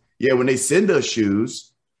send us shoes,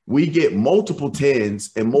 we get multiple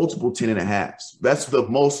 10s and multiple 10 and a halves. That's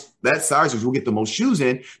that size is we'll get the most shoes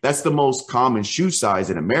in. That's the most common shoe size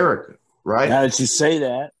in America, right? Now that you say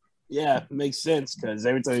that, yeah, it makes sense because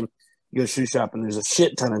every time you go shoe shopping, there's a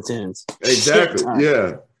shit ton of 10s. Exactly,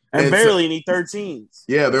 yeah. And barely any 13s.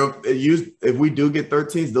 Yeah, if we do get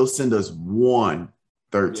 13s, they'll send us one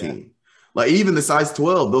 13. Yeah. Like even the size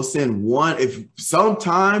 12, they'll send one. If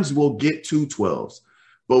sometimes we'll get two 12s,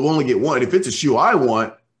 but we'll only get one. If it's a shoe I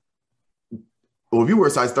want, well, if you wear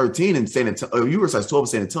a size 13 in San Antonio, you wear a size 12 in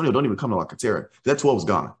San Antonio, don't even come to La Cantera. That 12 is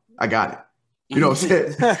gone. I got it. You know what I'm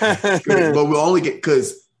saying? But we'll only get,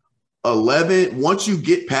 because 11, once you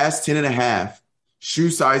get past 10 and a half, shoe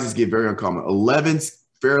sizes get very uncommon. 11's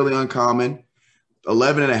fairly uncommon.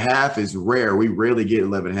 11 and a half is rare. We rarely get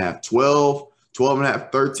 11 and a half. 12, 12 and a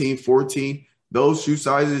half, 13, 14. Those shoe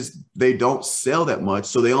sizes, they don't sell that much.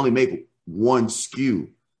 So they only make one SKU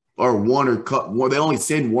or one or cut one. They only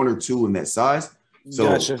send one or two in that size. So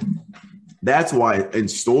Gotcha. that's why in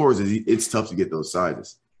stores it's tough to get those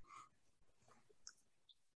sizes.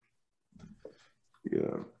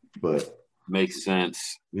 Yeah, but makes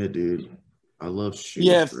sense. yeah, dude, I love shoes.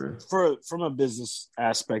 Yeah, bro. from a business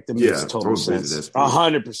aspect, it makes total sense.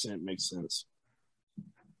 100% makes sense.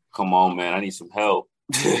 Come on, man, I need some help.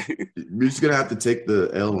 You're just gonna have to take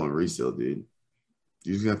the L on resale, dude.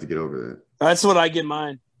 You're just gonna have to get over that. That's what I get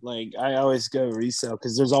mine. Like I always go resale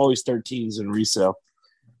because there's always 13s in resale.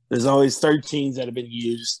 There's always 13s that have been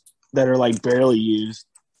used that are like barely used.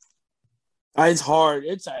 It's hard.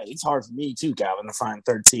 It's hard for me too, Calvin, to find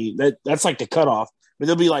 13. That's like the cutoff. But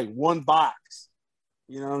there'll be like one box.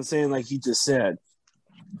 You know what I'm saying? Like he just said.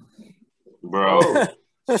 Bro,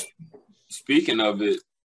 speaking of it,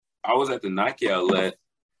 I was at the Nike outlet.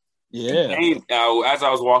 Yeah. Kane, as I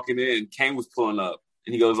was walking in, Kane was pulling up.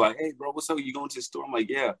 And he goes like, hey, bro, what's up? You going to the store? I'm like,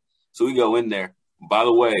 yeah. So we go in there. By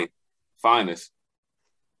the way, find us.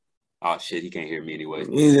 Oh, shit, he can't hear me anyway.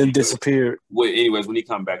 He then disappeared. Wait, anyways, when he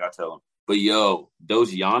come back, I'll tell him. But, yo,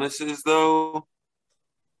 those Giannis's, though,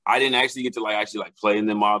 I didn't actually get to, actually play in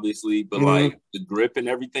them, obviously. But, the grip and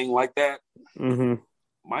everything like that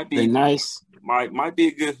might be nice. Might be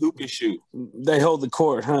a good hoop and shoot. They hold the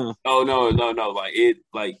court, huh? Oh, no.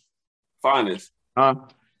 Find us.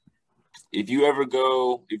 If you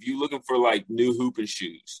looking for new hoop and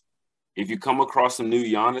shoes, if you come across some new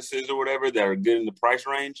Giannis's or whatever that are good in the price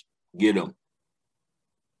range, get them.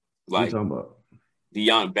 What are you talking about?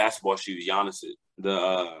 The basketball shoes, Giannis's,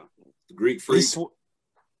 the Greek Freak.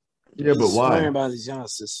 Yeah, but why? Swearing about these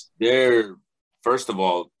Giannis's. They're first of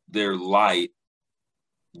all, they're light.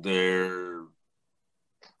 They're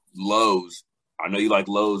lows. I know you like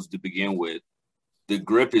lows to begin with. The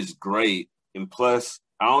grip is great, and plus,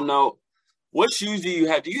 I don't know. What shoes do you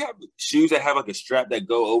have? Do you have shoes that have a strap that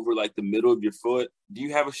go over the middle of your foot? Do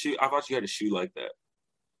you have a shoe? I thought you had a shoe like that.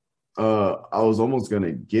 I was almost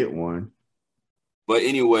gonna get one. But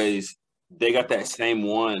anyways, they got that same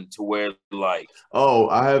one to where oh,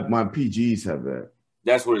 I have my PGs have that.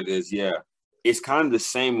 That's what it is, yeah. It's kind of the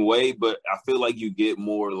same way, but I feel like you get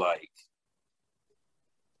more I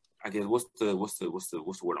guess what's the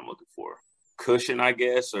word I'm looking for? Cushion, I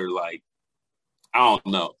guess, or I don't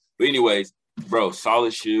know. But anyways, bro,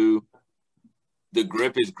 solid shoe. The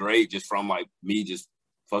grip is great just from me just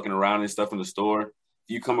fucking around and stuff in the store. If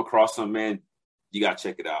you come across some, man, you gotta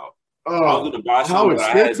check it out. Oh, how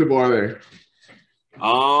expensive are they?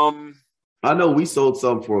 I know we sold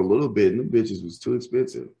some for a little bit, and the bitches was too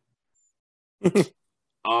expensive. This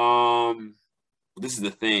is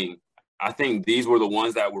the thing. I think these were the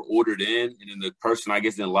ones that were ordered in, and then the person I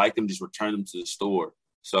guess didn't like them, just returned them to the store.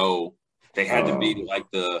 So they had to be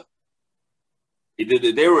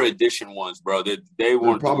they were edition ones, bro. They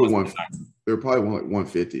weren't probably one. They were probably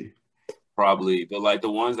 150. Probably, but the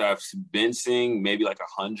ones that I've been seeing, maybe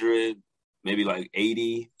 100, maybe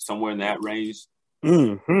 80, somewhere in that range.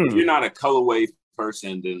 Mm-hmm. If you're not a colorway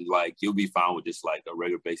person, then you'll be fine with just a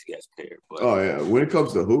regular basic ass pair. But, oh yeah, when it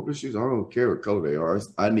comes to hooping shoes, I don't care what color they are.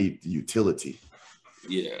 I need the utility.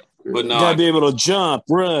 Yeah, but no, you gotta be able to jump,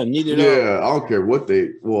 run, need it. Yeah, I don't care what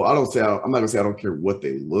they. Well, I'm not gonna say I don't care what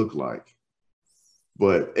they look like,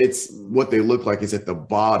 but it's what they look like is at the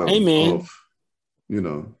bottom. Hey, man. Of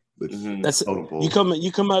that's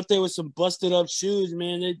you come out there with some busted up shoes,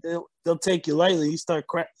 man. They'll take you lightly. You start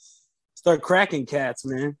cracking cats,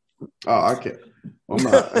 man. Oh, I can't.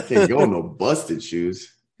 I can't go on no busted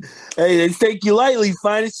shoes. Hey, they take you lightly.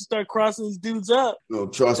 Finally, you start crossing these dudes up. No,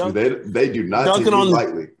 trust me, they do not take you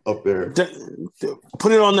lightly up there.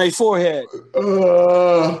 Put it on their forehead.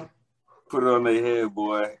 Put it on their head,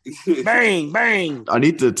 boy. Bang, bang. I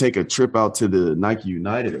need to take a trip out to the Nike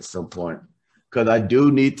United at some point. Because I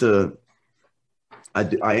do need to – I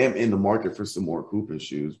am in the market for some more hooping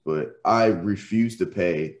shoes, but I refuse to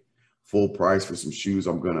pay full price for some shoes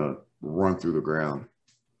I'm going to run through the ground.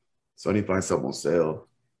 So I need to find something on sale.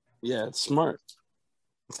 Yeah, it's smart.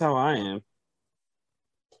 That's how I am.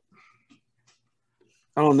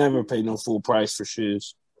 I don't never pay no full price for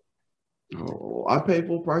shoes. Oh, I pay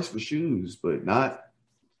full price for shoes, but not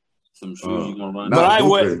 – some shoes you're going to run. But I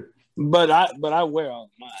wear – But I wear all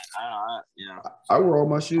mine. I wear all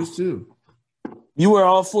my shoes too. You wear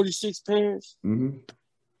all 46 pairs? Mm-hmm.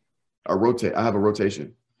 I rotate. I have a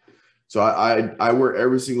rotation, so I wear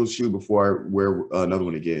every single shoe before I wear another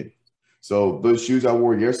one again. So those shoes I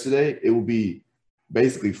wore yesterday, it will be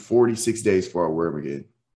basically 46 days before I wear them again.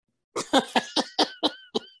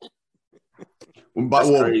 That's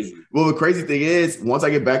crazy. Well, the crazy thing is, once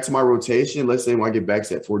I get back to my rotation, let's say when I get back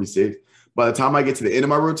to that 46, by the time I get to the end of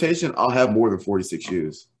my rotation, I'll have more than 46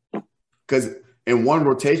 shoes. Because in one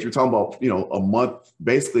rotation, you're talking about, a month,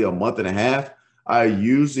 basically a month and a half. I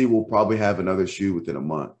usually will probably have another shoe within a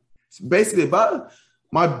month. So basically,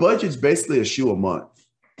 my budget's basically a shoe a month.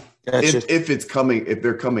 Gotcha. If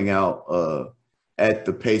they're coming out at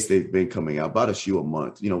the pace they've been coming out, about a shoe a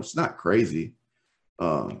month. It's not crazy.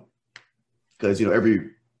 Because about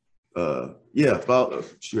a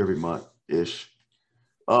shoe every month ish.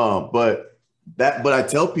 But I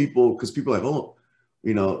tell people, because people are like,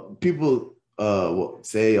 people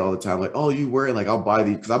say all the time, like, oh, you wear it, like, I'll buy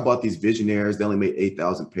these because I bought these Visionaires. They only made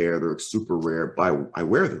 8,000 pair. They're super rare, but I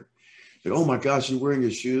wear them. Like, oh my gosh, you're wearing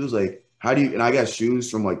your shoes. Like, how do you? And I got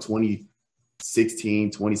shoes from like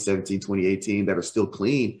 2016, 2017, 2018 that are still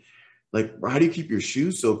clean. Like, how do you keep your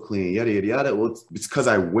shoes so clean? Yada, yada, yada. Well, it's because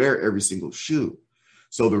I wear every single shoe.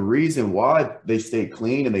 So the reason why they stay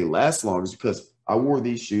clean and they last long is because I wore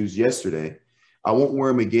these shoes yesterday. I won't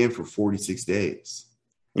wear them again for 46 days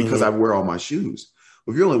because I wear all my shoes.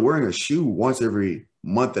 If you're only wearing a shoe once every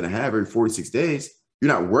month and a half, every 46 days,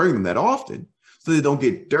 you're not wearing them that often. So they don't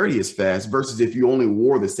get dirty as fast versus if you only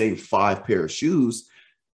wore the same 5 pair of shoes,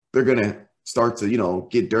 they're going to start to,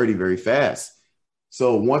 get dirty very fast.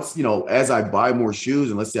 So once, as I buy more shoes,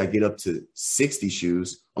 and let's say I get up to 60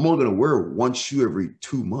 shoes, I'm only going to wear one shoe every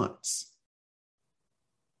 2 months.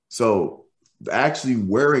 So actually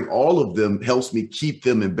wearing all of them helps me keep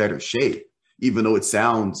them in better shape, even though it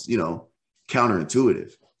sounds,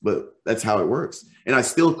 counterintuitive, but that's how it works. And I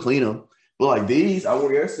still clean them. But like these, I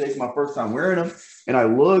wore yesterday. It's my first time wearing them. And I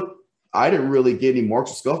didn't really get any marks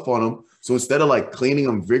or scuff on them. So instead of like cleaning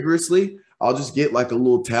them vigorously, I'll just get like a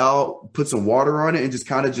little towel, put some water on it, and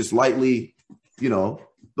just lightly, a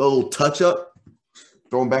little touch up,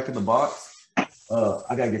 throw them back in the box. I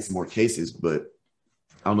got to get some more cases, but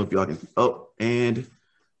I don't know if y'all can. Oh, and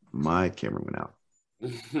my camera went out.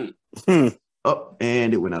 Oh,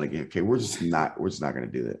 and it went out again. Okay, we're just not going to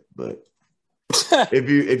do that. But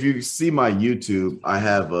if you see my YouTube, I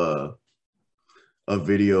have a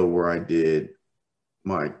video where I did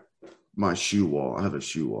my shoe wall. I have a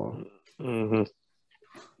shoe wall. Mm-hmm.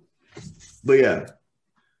 But yeah,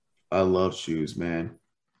 I love shoes, man.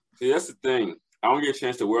 See, that's the thing. I don't get a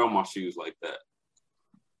chance to wear all my shoes like that.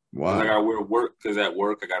 Why? I gotta wear work because at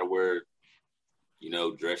work I gotta wear,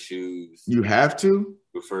 dress shoes. You have to?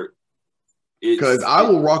 Because I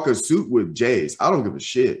will rock a suit with J's. I don't give a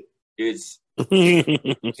shit. Can't do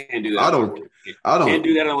that. I don't can't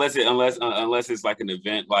do that unless it's like an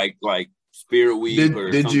event like Spirit Week.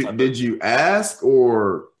 Did you ask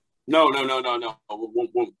or? No.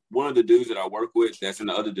 One of the dudes that I work with that's in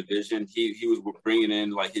the other division, he was bringing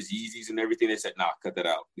in like his Yeezys and everything. They said, nah, cut that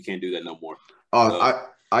out. We can't do that no more. I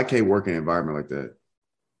can't work in an environment like that.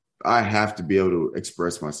 I have to be able to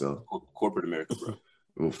express myself. Corporate America, bro.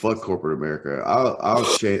 Well, fuck corporate America.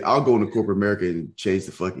 I'll go into corporate America and change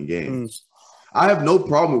the fucking game. I have no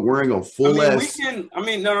problem with wearing a full ass. No.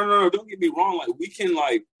 Don't get me wrong. Like we can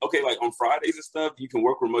on Fridays and stuff, you can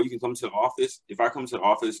work remote. You can come to the office. If I come to the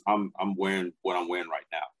office, I'm wearing what I'm wearing right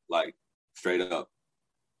now, like straight up,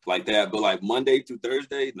 like that. But like Monday through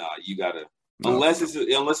Thursday, nah, you gotta unless it's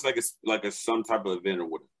like a some type of event or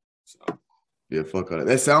whatever. So yeah, fuck all that.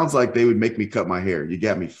 That sounds like they would make me cut my hair. You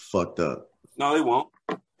got me fucked up. No, they won't.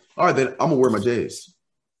 All right, then I'm gonna wear my J's.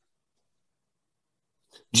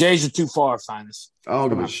 J's are too far, Finest. I don't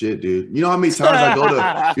give a shit, dude. You know how many times I go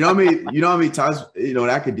to, you know how many times, in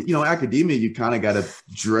academia, you kind of got to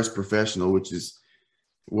dress professional, which is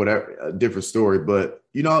whatever, a different story. But,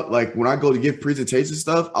 like when I go to give presentation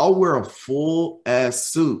stuff, I'll wear a full ass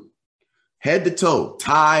suit, head to toe,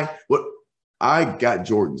 tie. I got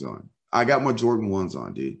Jordans on. I got my Jordan 1s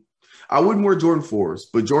on, dude. I wouldn't wear Jordan 4s,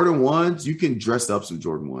 but Jordan 1s, you can dress up some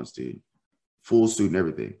Jordan 1s, dude. Full suit and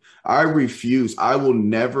everything. I refuse. I will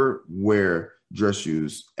never wear dress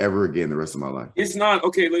shoes ever again the rest of my life. It's not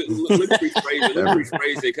okay. Let me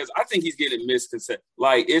rephrase it because I think he's getting misconception.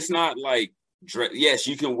 Like it's not like dress. Yes,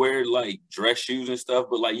 you can wear like dress shoes and stuff,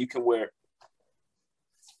 but like you can wear.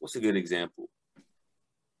 What's a good example?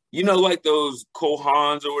 Like those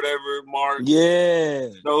Kohans or whatever, Mark. Yeah.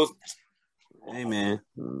 Those. Hey man.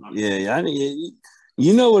 Yeah.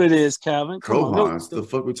 You know what it is, Calvin. Kohans. The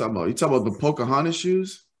fuck we talking about? You talking about the Pocahontas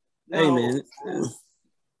shoes? Hey man.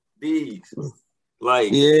 These.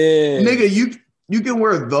 Like nigga, you can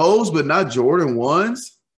wear those, but not Jordan 1s.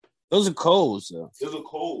 Those are Kohl's, though. Those are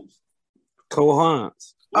Kohl's.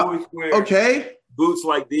 Kohans. always wear Okay. boots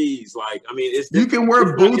like these. Like, I mean, you can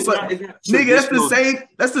wear boots like nigga.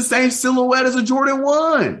 That's the same silhouette as a Jordan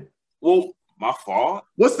 1. Well, my fault.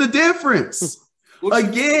 What's the difference?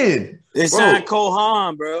 Again, it's not Cole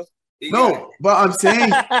Haan, bro. No, but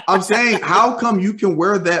I'm saying, how come you can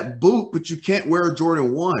wear that boot, but you can't wear a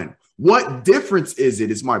Jordan 1? What difference is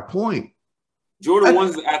it? Is my point. Jordan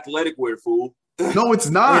 1's is athletic wear, fool. No, it's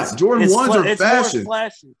not. Jordan 1s are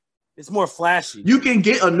fashion. It's more flashy. You can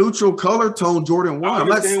get a neutral color tone Jordan 1. I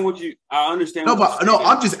understand. No, but no,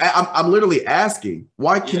 I'm literally asking,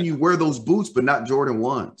 why can you wear those boots but not Jordan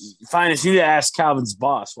 1s? Finest, you ask Calvin's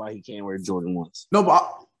boss why he can't wear Jordan 1s. No,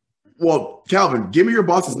 but well, Calvin, give me your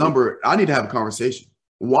boss's number. I need to have a conversation.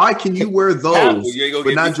 Why can you wear those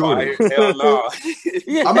but not Jordan? Hell no.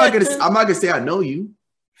 I'm not gonna say I know you.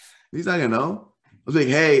 He's not gonna know. I was like,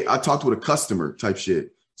 hey, I talked with a customer type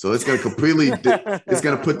shit. So it's gonna completely it's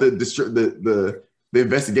gonna put the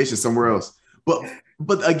investigation somewhere else. But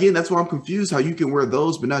again, that's why I'm confused how you can wear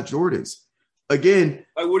those but not Jordans. Again,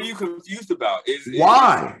 like, what are you confused about?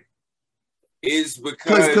 Why? Is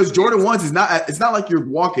because Jordan 1s is not. It's not like you're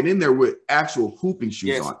walking in there with actual hooping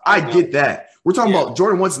shoes on. I get that. We're talking about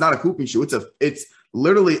Jordan 1s is not a hooping shoe. It's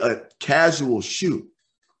literally a casual shoe.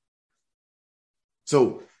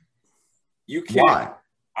 So you can't. Why?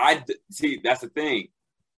 I see. That's the thing.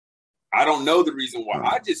 I don't know the reason why.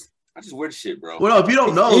 I just wear the shit, bro. Well, no, if you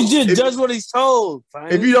don't know, he just does what he's told.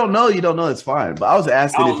 Fine. If you don't know, you don't know. It's fine. But I was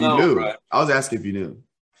asking if you knew. Bro. I was asking if you knew.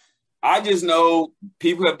 I just know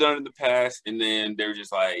people have done it in the past, and then they're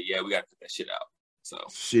just like, "Yeah, we got to put that shit out." So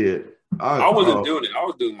shit. I wasn't doing it. I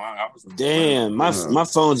was doing mine. Damn, my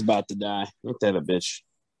phone's about to die. Ain't that a bitch?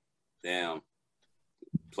 Damn.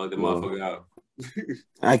 Plug the motherfucker out.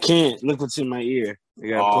 I can't. Look what's in my ear. You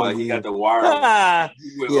got the wire.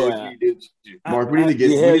 Mark, we need to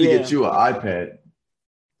get you an iPad.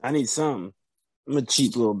 I need something. I'm a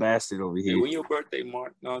cheap little bastard over here. Hey, when your birthday,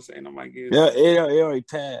 Mark? You know what I'm saying? I might get it. Yeah, it already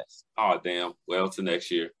passed. Oh, damn. Well, to next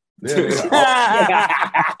year. Yeah.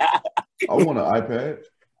 I want an iPad.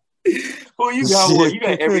 Well, you got one. You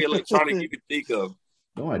got every electronic you can think of.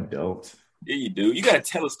 No, I don't. Yeah, you do. You got a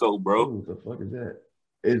telescope, bro. What the fuck is that?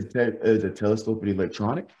 Is a telescope an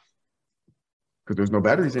electronic? Because there's no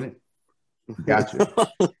batteries in it. Gotcha.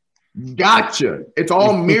 It's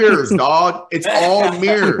all mirrors, dog. It's all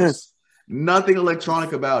mirrors. Nothing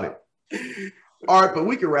electronic about it. All right, but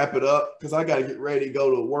we can wrap it up because I got to get ready to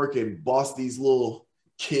go to work and boss these little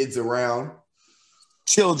kids around.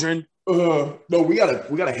 Children. No, we got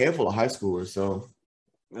a handful of high schoolers. So.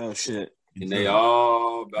 Oh shit. And they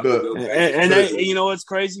all. And you know what's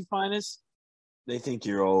crazy, Finest? They think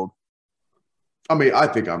you're old. I mean, I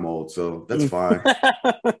think I'm old, so that's fine.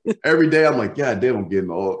 Every day I'm like, God damn, I'm getting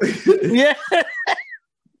old. Yeah.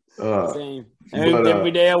 Same.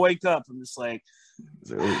 Every day I wake up, I'm just like,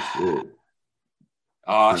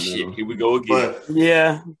 oh shit, here we go again.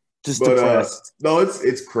 Depressed. No,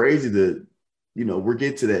 it's crazy that we're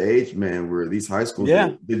getting to the age, man, where these high schools,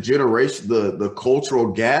 the generation, the cultural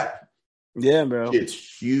gap. Yeah, bro.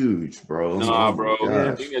 It's huge, bro. Nah, bro.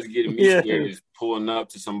 The thing that's getting me scared is pulling up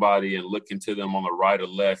to somebody and looking to them on the right or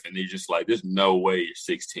left, and they're just like, there's no way you're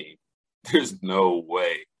 16. There's no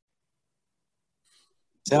way.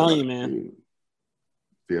 Telling you, man.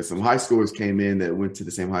 Yeah, some high schoolers came in that went to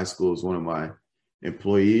the same high school as one of my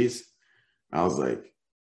employees. I was like,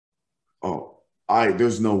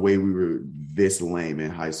 there's no way we were this lame in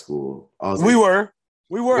high school. We were.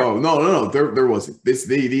 No. There wasn't.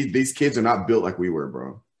 These kids are not built like we were,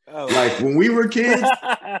 bro. Oh. Like when we were kids,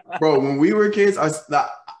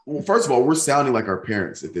 first of all, we're sounding like our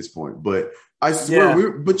parents at this point. But I swear,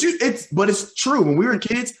 it's true. When we were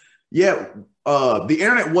kids, the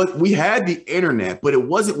internet we had the internet, but it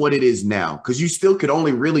wasn't what it is now because you still could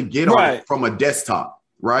only really get on it from a desktop.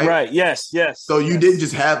 Right. Right. Yes. So you didn't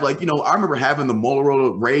just have I remember having the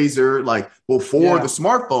Motorola Razr before the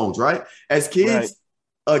smartphones, right? As kids,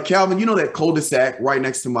 Calvin, that cul-de-sac right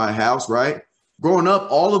next to my house, right? Growing up,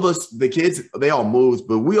 all of us, the kids, they all moved,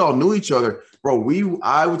 but we all knew each other, bro.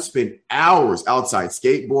 I would spend hours outside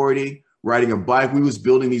skateboarding, riding a bike. We was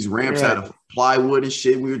building these ramps out of plywood and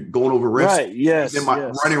shit. We were going over ramps. Right. Yes.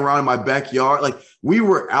 Running around in my backyard. We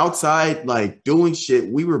were outside, doing shit.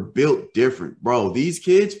 We were built different, bro. These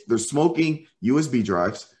kids, they're smoking USB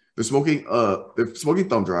drives. They're smoking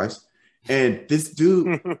thumb drives. And this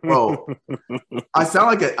dude, bro, I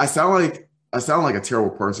sound like a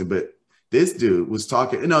terrible person, but this dude was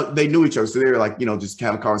talking, they knew each other. So they were just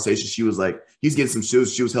having a conversation. She was he's getting some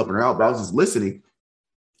shoes. She was helping her out, but I was just listening.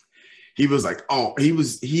 he was like,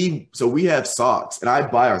 so we have socks, and I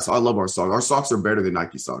buy I love our socks. Our socks are better than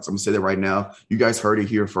Nike socks. I'm gonna say that right now. You guys heard it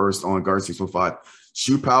here first on Guard 615.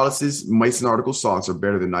 Shoe Palace's Mason Article socks are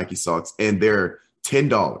better than Nike socks, and they're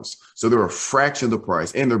 $10. So they're a fraction of the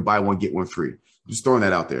price, and they're buy one, get one free. Just throwing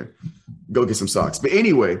that out there. Go get some socks. But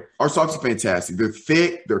anyway, our socks are fantastic. They're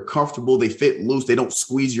thick, they're comfortable, they fit loose, they don't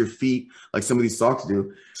squeeze your feet like some of these socks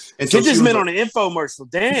do. And so get this man on an infomercial.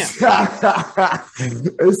 Damn.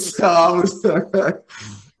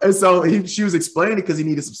 She was explaining because he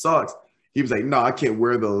needed some socks. He was like, no, I can't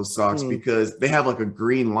wear those socks because they have like a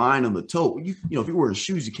green line on the toe. You know, if you're wearing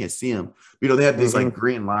shoes, you can't see them. You know, they have this like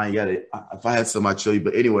green line. You got it. If I had some, I'd show you.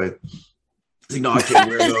 But anyway, he's like, no, I can't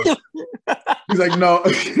wear those. He's like, no,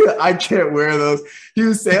 I can't wear those. He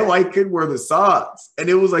was saying why he couldn't wear the socks. And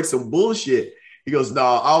it was like some bullshit. He goes,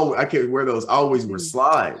 no, I can't wear those. I always wear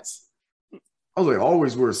slides. I was like,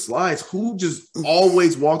 always wear slides? Who just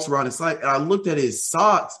always walks around in slides? And I looked at his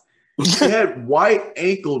socks. He had white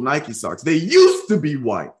ankle Nike socks. They used to be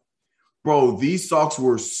white. Bro, these socks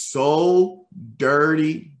were so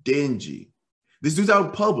dirty, dingy. This dude's out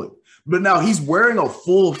in public. But now he's wearing a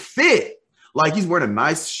full fit. Like he's wearing a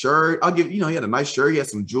nice shirt. He had a nice shirt. He had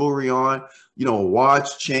some jewelry on, a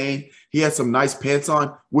watch, chain. He had some nice pants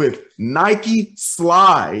on with Nike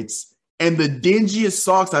slides and the dingiest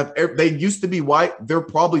socks they used to be white. They're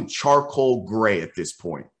probably charcoal gray at this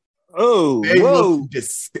point. Oh, they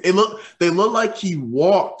look like he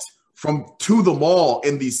walked to the mall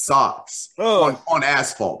in these socks on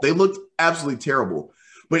asphalt. They looked absolutely terrible.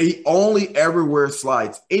 But he only ever wears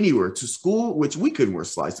slides anywhere to school, which we couldn't wear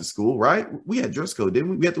slides to school, right? We had dress code, didn't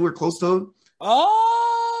we? We had to wear closed toe.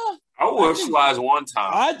 I wore slides one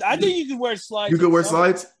time. I think you could wear slides. You could wear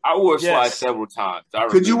slides? I wore slides several times.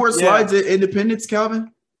 Could you wear slides at Independence,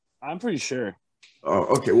 Calvin? I'm pretty sure. Oh,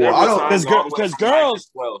 okay. Well, I don't because girls.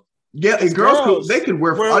 Yeah, and girls they could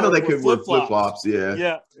wear. I know they could wear flip flops.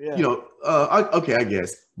 Yeah. I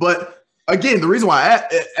guess. But again, the reason why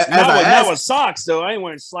not with socks though. I ain't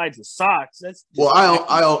wearing slides with socks.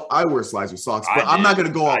 I wear slides with socks, but I'm not gonna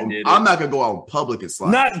go out. I'm not gonna go out in public in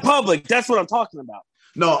slides. Not in public. That's what I'm talking about.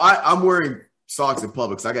 No, I'm wearing socks in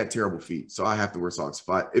public because I got terrible feet, so I have to wear socks.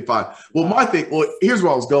 Here's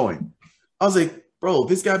where I was going. I was like, bro,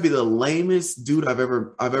 this gotta be the lamest dude I've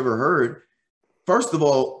ever heard. First of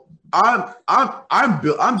all, I'm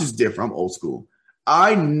just different. I'm old school.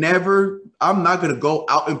 I'm not gonna go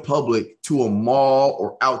out in public to a mall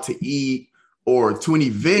or out to eat or to an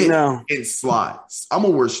event in slides. I'm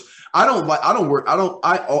gonna wear.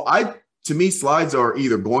 To me, slides are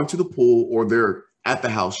either going to the pool or they're at the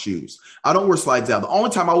house shoes. I don't wear slides out. The only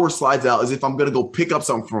time I wear slides out is if I'm gonna go pick up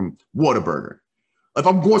something from Whataburger. If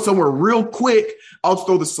I'm going somewhere real quick, I'll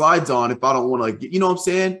throw the slides on if I don't want to. You know what I'm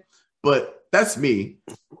saying? But that's me.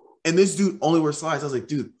 And this dude only wears slides. I was like,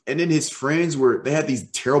 dude. And then his friends they had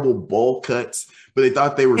these terrible bowl cuts, but they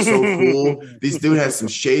thought they were so cool. This dude has some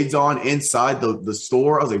shades on inside the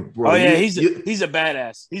store. I was like, bro. Oh, yeah, he's a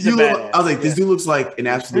badass. He's a badass. I was like, this dude looks like an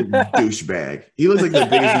absolute douchebag. He looks like the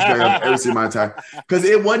biggest douchebag I've ever seen in my time. Because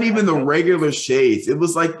it wasn't even the regular shades. It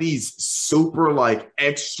was like these super, like,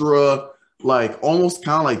 extra, like, almost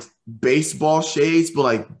kind of like baseball shades, but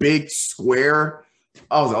like big square.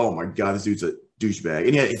 I was like, oh my God, this dude's a douchebag. And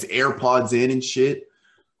he had his AirPods in and shit.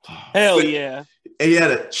 Hell yeah. And he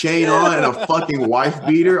had a chain on and a fucking wife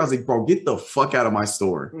beater. I was like, bro, get the fuck out of my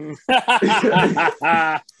store.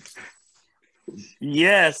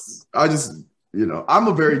 Yes. I just, I'm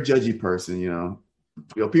a very judgy person,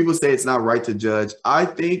 people say it's not right to judge. I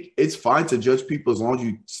think it's fine to judge people as long as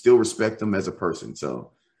you still respect them as a person.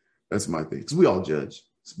 So that's my thing. Because we all judge,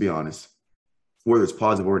 let's be honest. Whether it's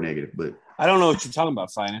positive or negative, but I don't know what you're talking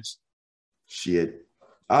about, Finance. Shit.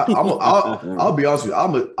 I'll be honest with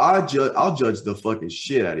you. I'll judge the fucking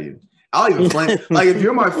shit out of you. I'll even flame like if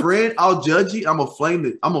you're my friend, I'll judge you. I'm gonna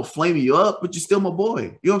flame you up, but you're still my boy. You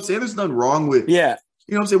know what I'm saying? There's nothing wrong with You know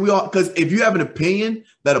what I'm saying? Because if you have an opinion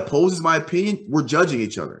that opposes my opinion, we're judging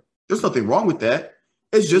each other. There's nothing wrong with that.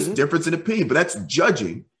 It's just difference in opinion, but that's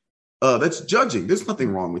judging. There's nothing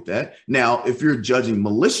wrong with that. Now, if you're judging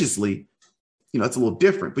maliciously, it's a little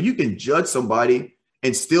different. But you can judge somebody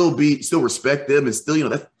and still respect them and still,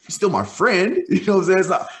 that's still my friend. You know what I'm saying? It's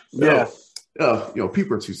not,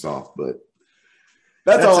 people are too soft, but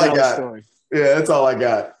that's all I got. Story. Yeah, that's all I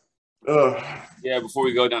got. Yeah, before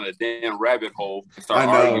we go down a damn rabbit hole and start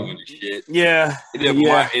arguing and shit. Yeah. And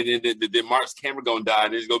then Mark's camera gonna die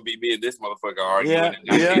and it's gonna be me and this motherfucker arguing.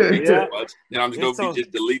 Yeah. Then I'm just gonna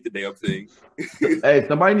just delete the damn thing. Hey,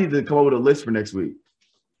 somebody needs to come up with a list for next week.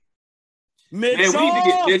 Man, we need to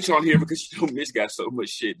get Mitch on here because Mitch got so much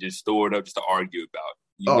shit just stored up just to argue about.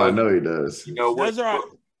 I know he does. You know what?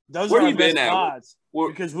 Those where are you our been best at? pods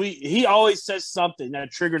because he always says something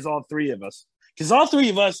that triggers all three of us. Because all three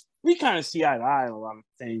of us, we kind of see eye to eye on a lot of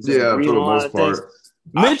things. Yeah, for the most part.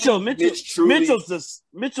 Mitchell's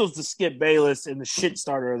the Skip Bayless and the shit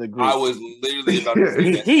starter of the group. I was literally about to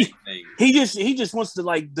say that same thing. He just wants to,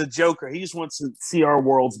 like the Joker. He just wants to see our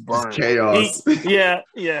worlds burn. Just chaos.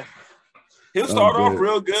 Yeah. He'll start off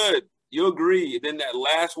real good. You agree? And then that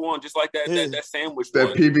last one, just like that sandwich.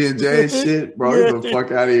 That PB&J shit, bro. Get the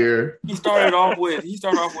fuck out of here. He started off with a Philly.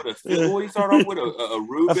 He started off with a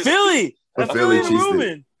Reuben. A Philly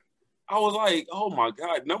Reuben. I was like, oh my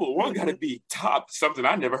God, number one got to be top, something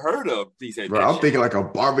I never heard of. He said, bro, I'm thinking like a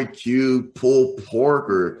barbecue pulled pork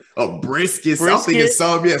or a brisket. I'm thinking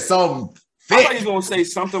something thick. I thought he was gonna say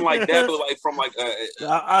something like that, but like from like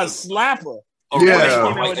a slapper.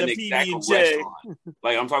 Restaurant, like an exact restaurant.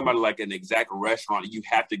 Like I'm talking about like an exact restaurant you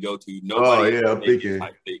have to go to. Nobody. I'm thinking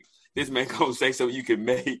this man gonna say something you can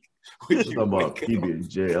make. Talking about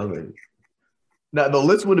PB&J. I was like, now the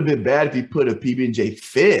list would have been bad if he put a PB&J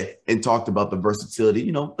fifth and talked about the versatility.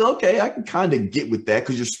 You know, okay, I can kind of get with that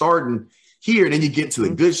because you're starting here and then you get to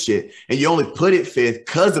the good shit and you only put it fifth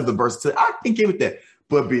because of the versatility. I can get with that,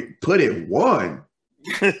 but put it one.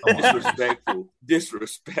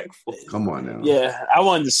 Disrespectful. Come on now. Yeah, I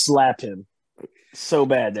wanted to slap him so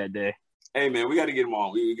bad that day. Hey man, we got to get him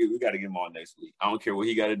on. We got to get him on next week. I don't care what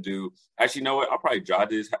he got to do. Actually, you know what? I'll probably draw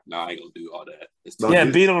this. Nah, I ain't gonna do all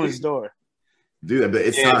that. Beat on his door. Do that, but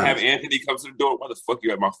it's time. Have Anthony come to the door. Why the fuck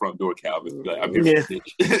you at my front door, Calvin? Like, I'm here for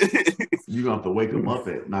You're gonna have to wake him up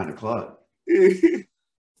at 9:00. He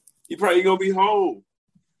probably gonna be home.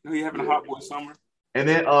 You know, he having a hot boy summer. And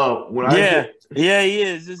then he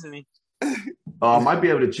is, isn't he? I might be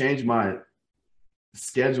able to change my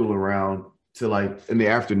schedule around to like in the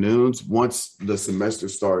afternoons once the semester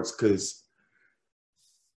starts. Because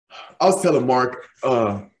I was telling Mark,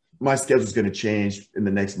 my schedule's going to change in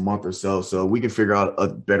the next month or so we can figure out a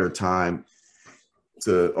better time,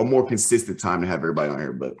 a more consistent time to have everybody on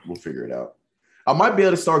here. But we'll figure it out. I might be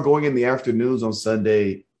able to start going in the afternoons on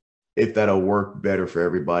Sunday if that'll work better for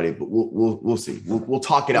everybody, but we'll see. We'll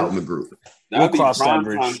talk it out in the group. That'll be prime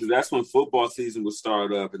time. That's when football season will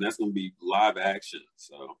start up, and that's going to be live action.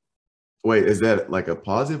 So, wait, is that like a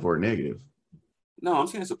positive or a negative? No, I'm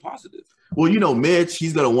saying it's a positive. Well, you know, Mitch,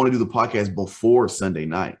 he's going to want to do the podcast before Sunday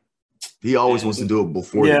night. He always wants to do it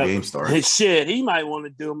before the game starts. He might want to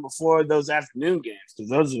do them before those afternoon games because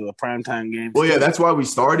those are the primetime games. Well, yeah, that's why we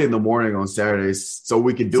started in the morning on Saturdays so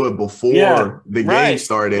we could do it before the game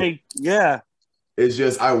started. It's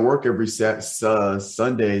just I work every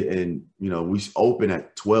Sunday, and you know we open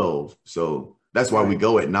at 12, so that's why we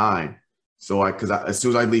go at 9. So as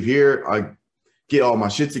soon as I leave here, I get all my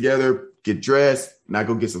shit together, get dressed, and I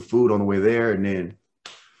go get some food on the way there, and then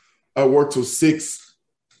I work till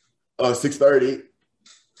 6:30.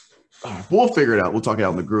 We'll figure it out. We'll talk it out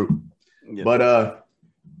in the group. Yeah. But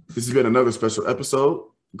this has been another special episode.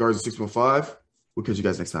 Guards of 615. We'll catch you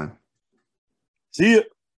guys next time. See ya.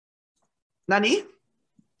 Nani?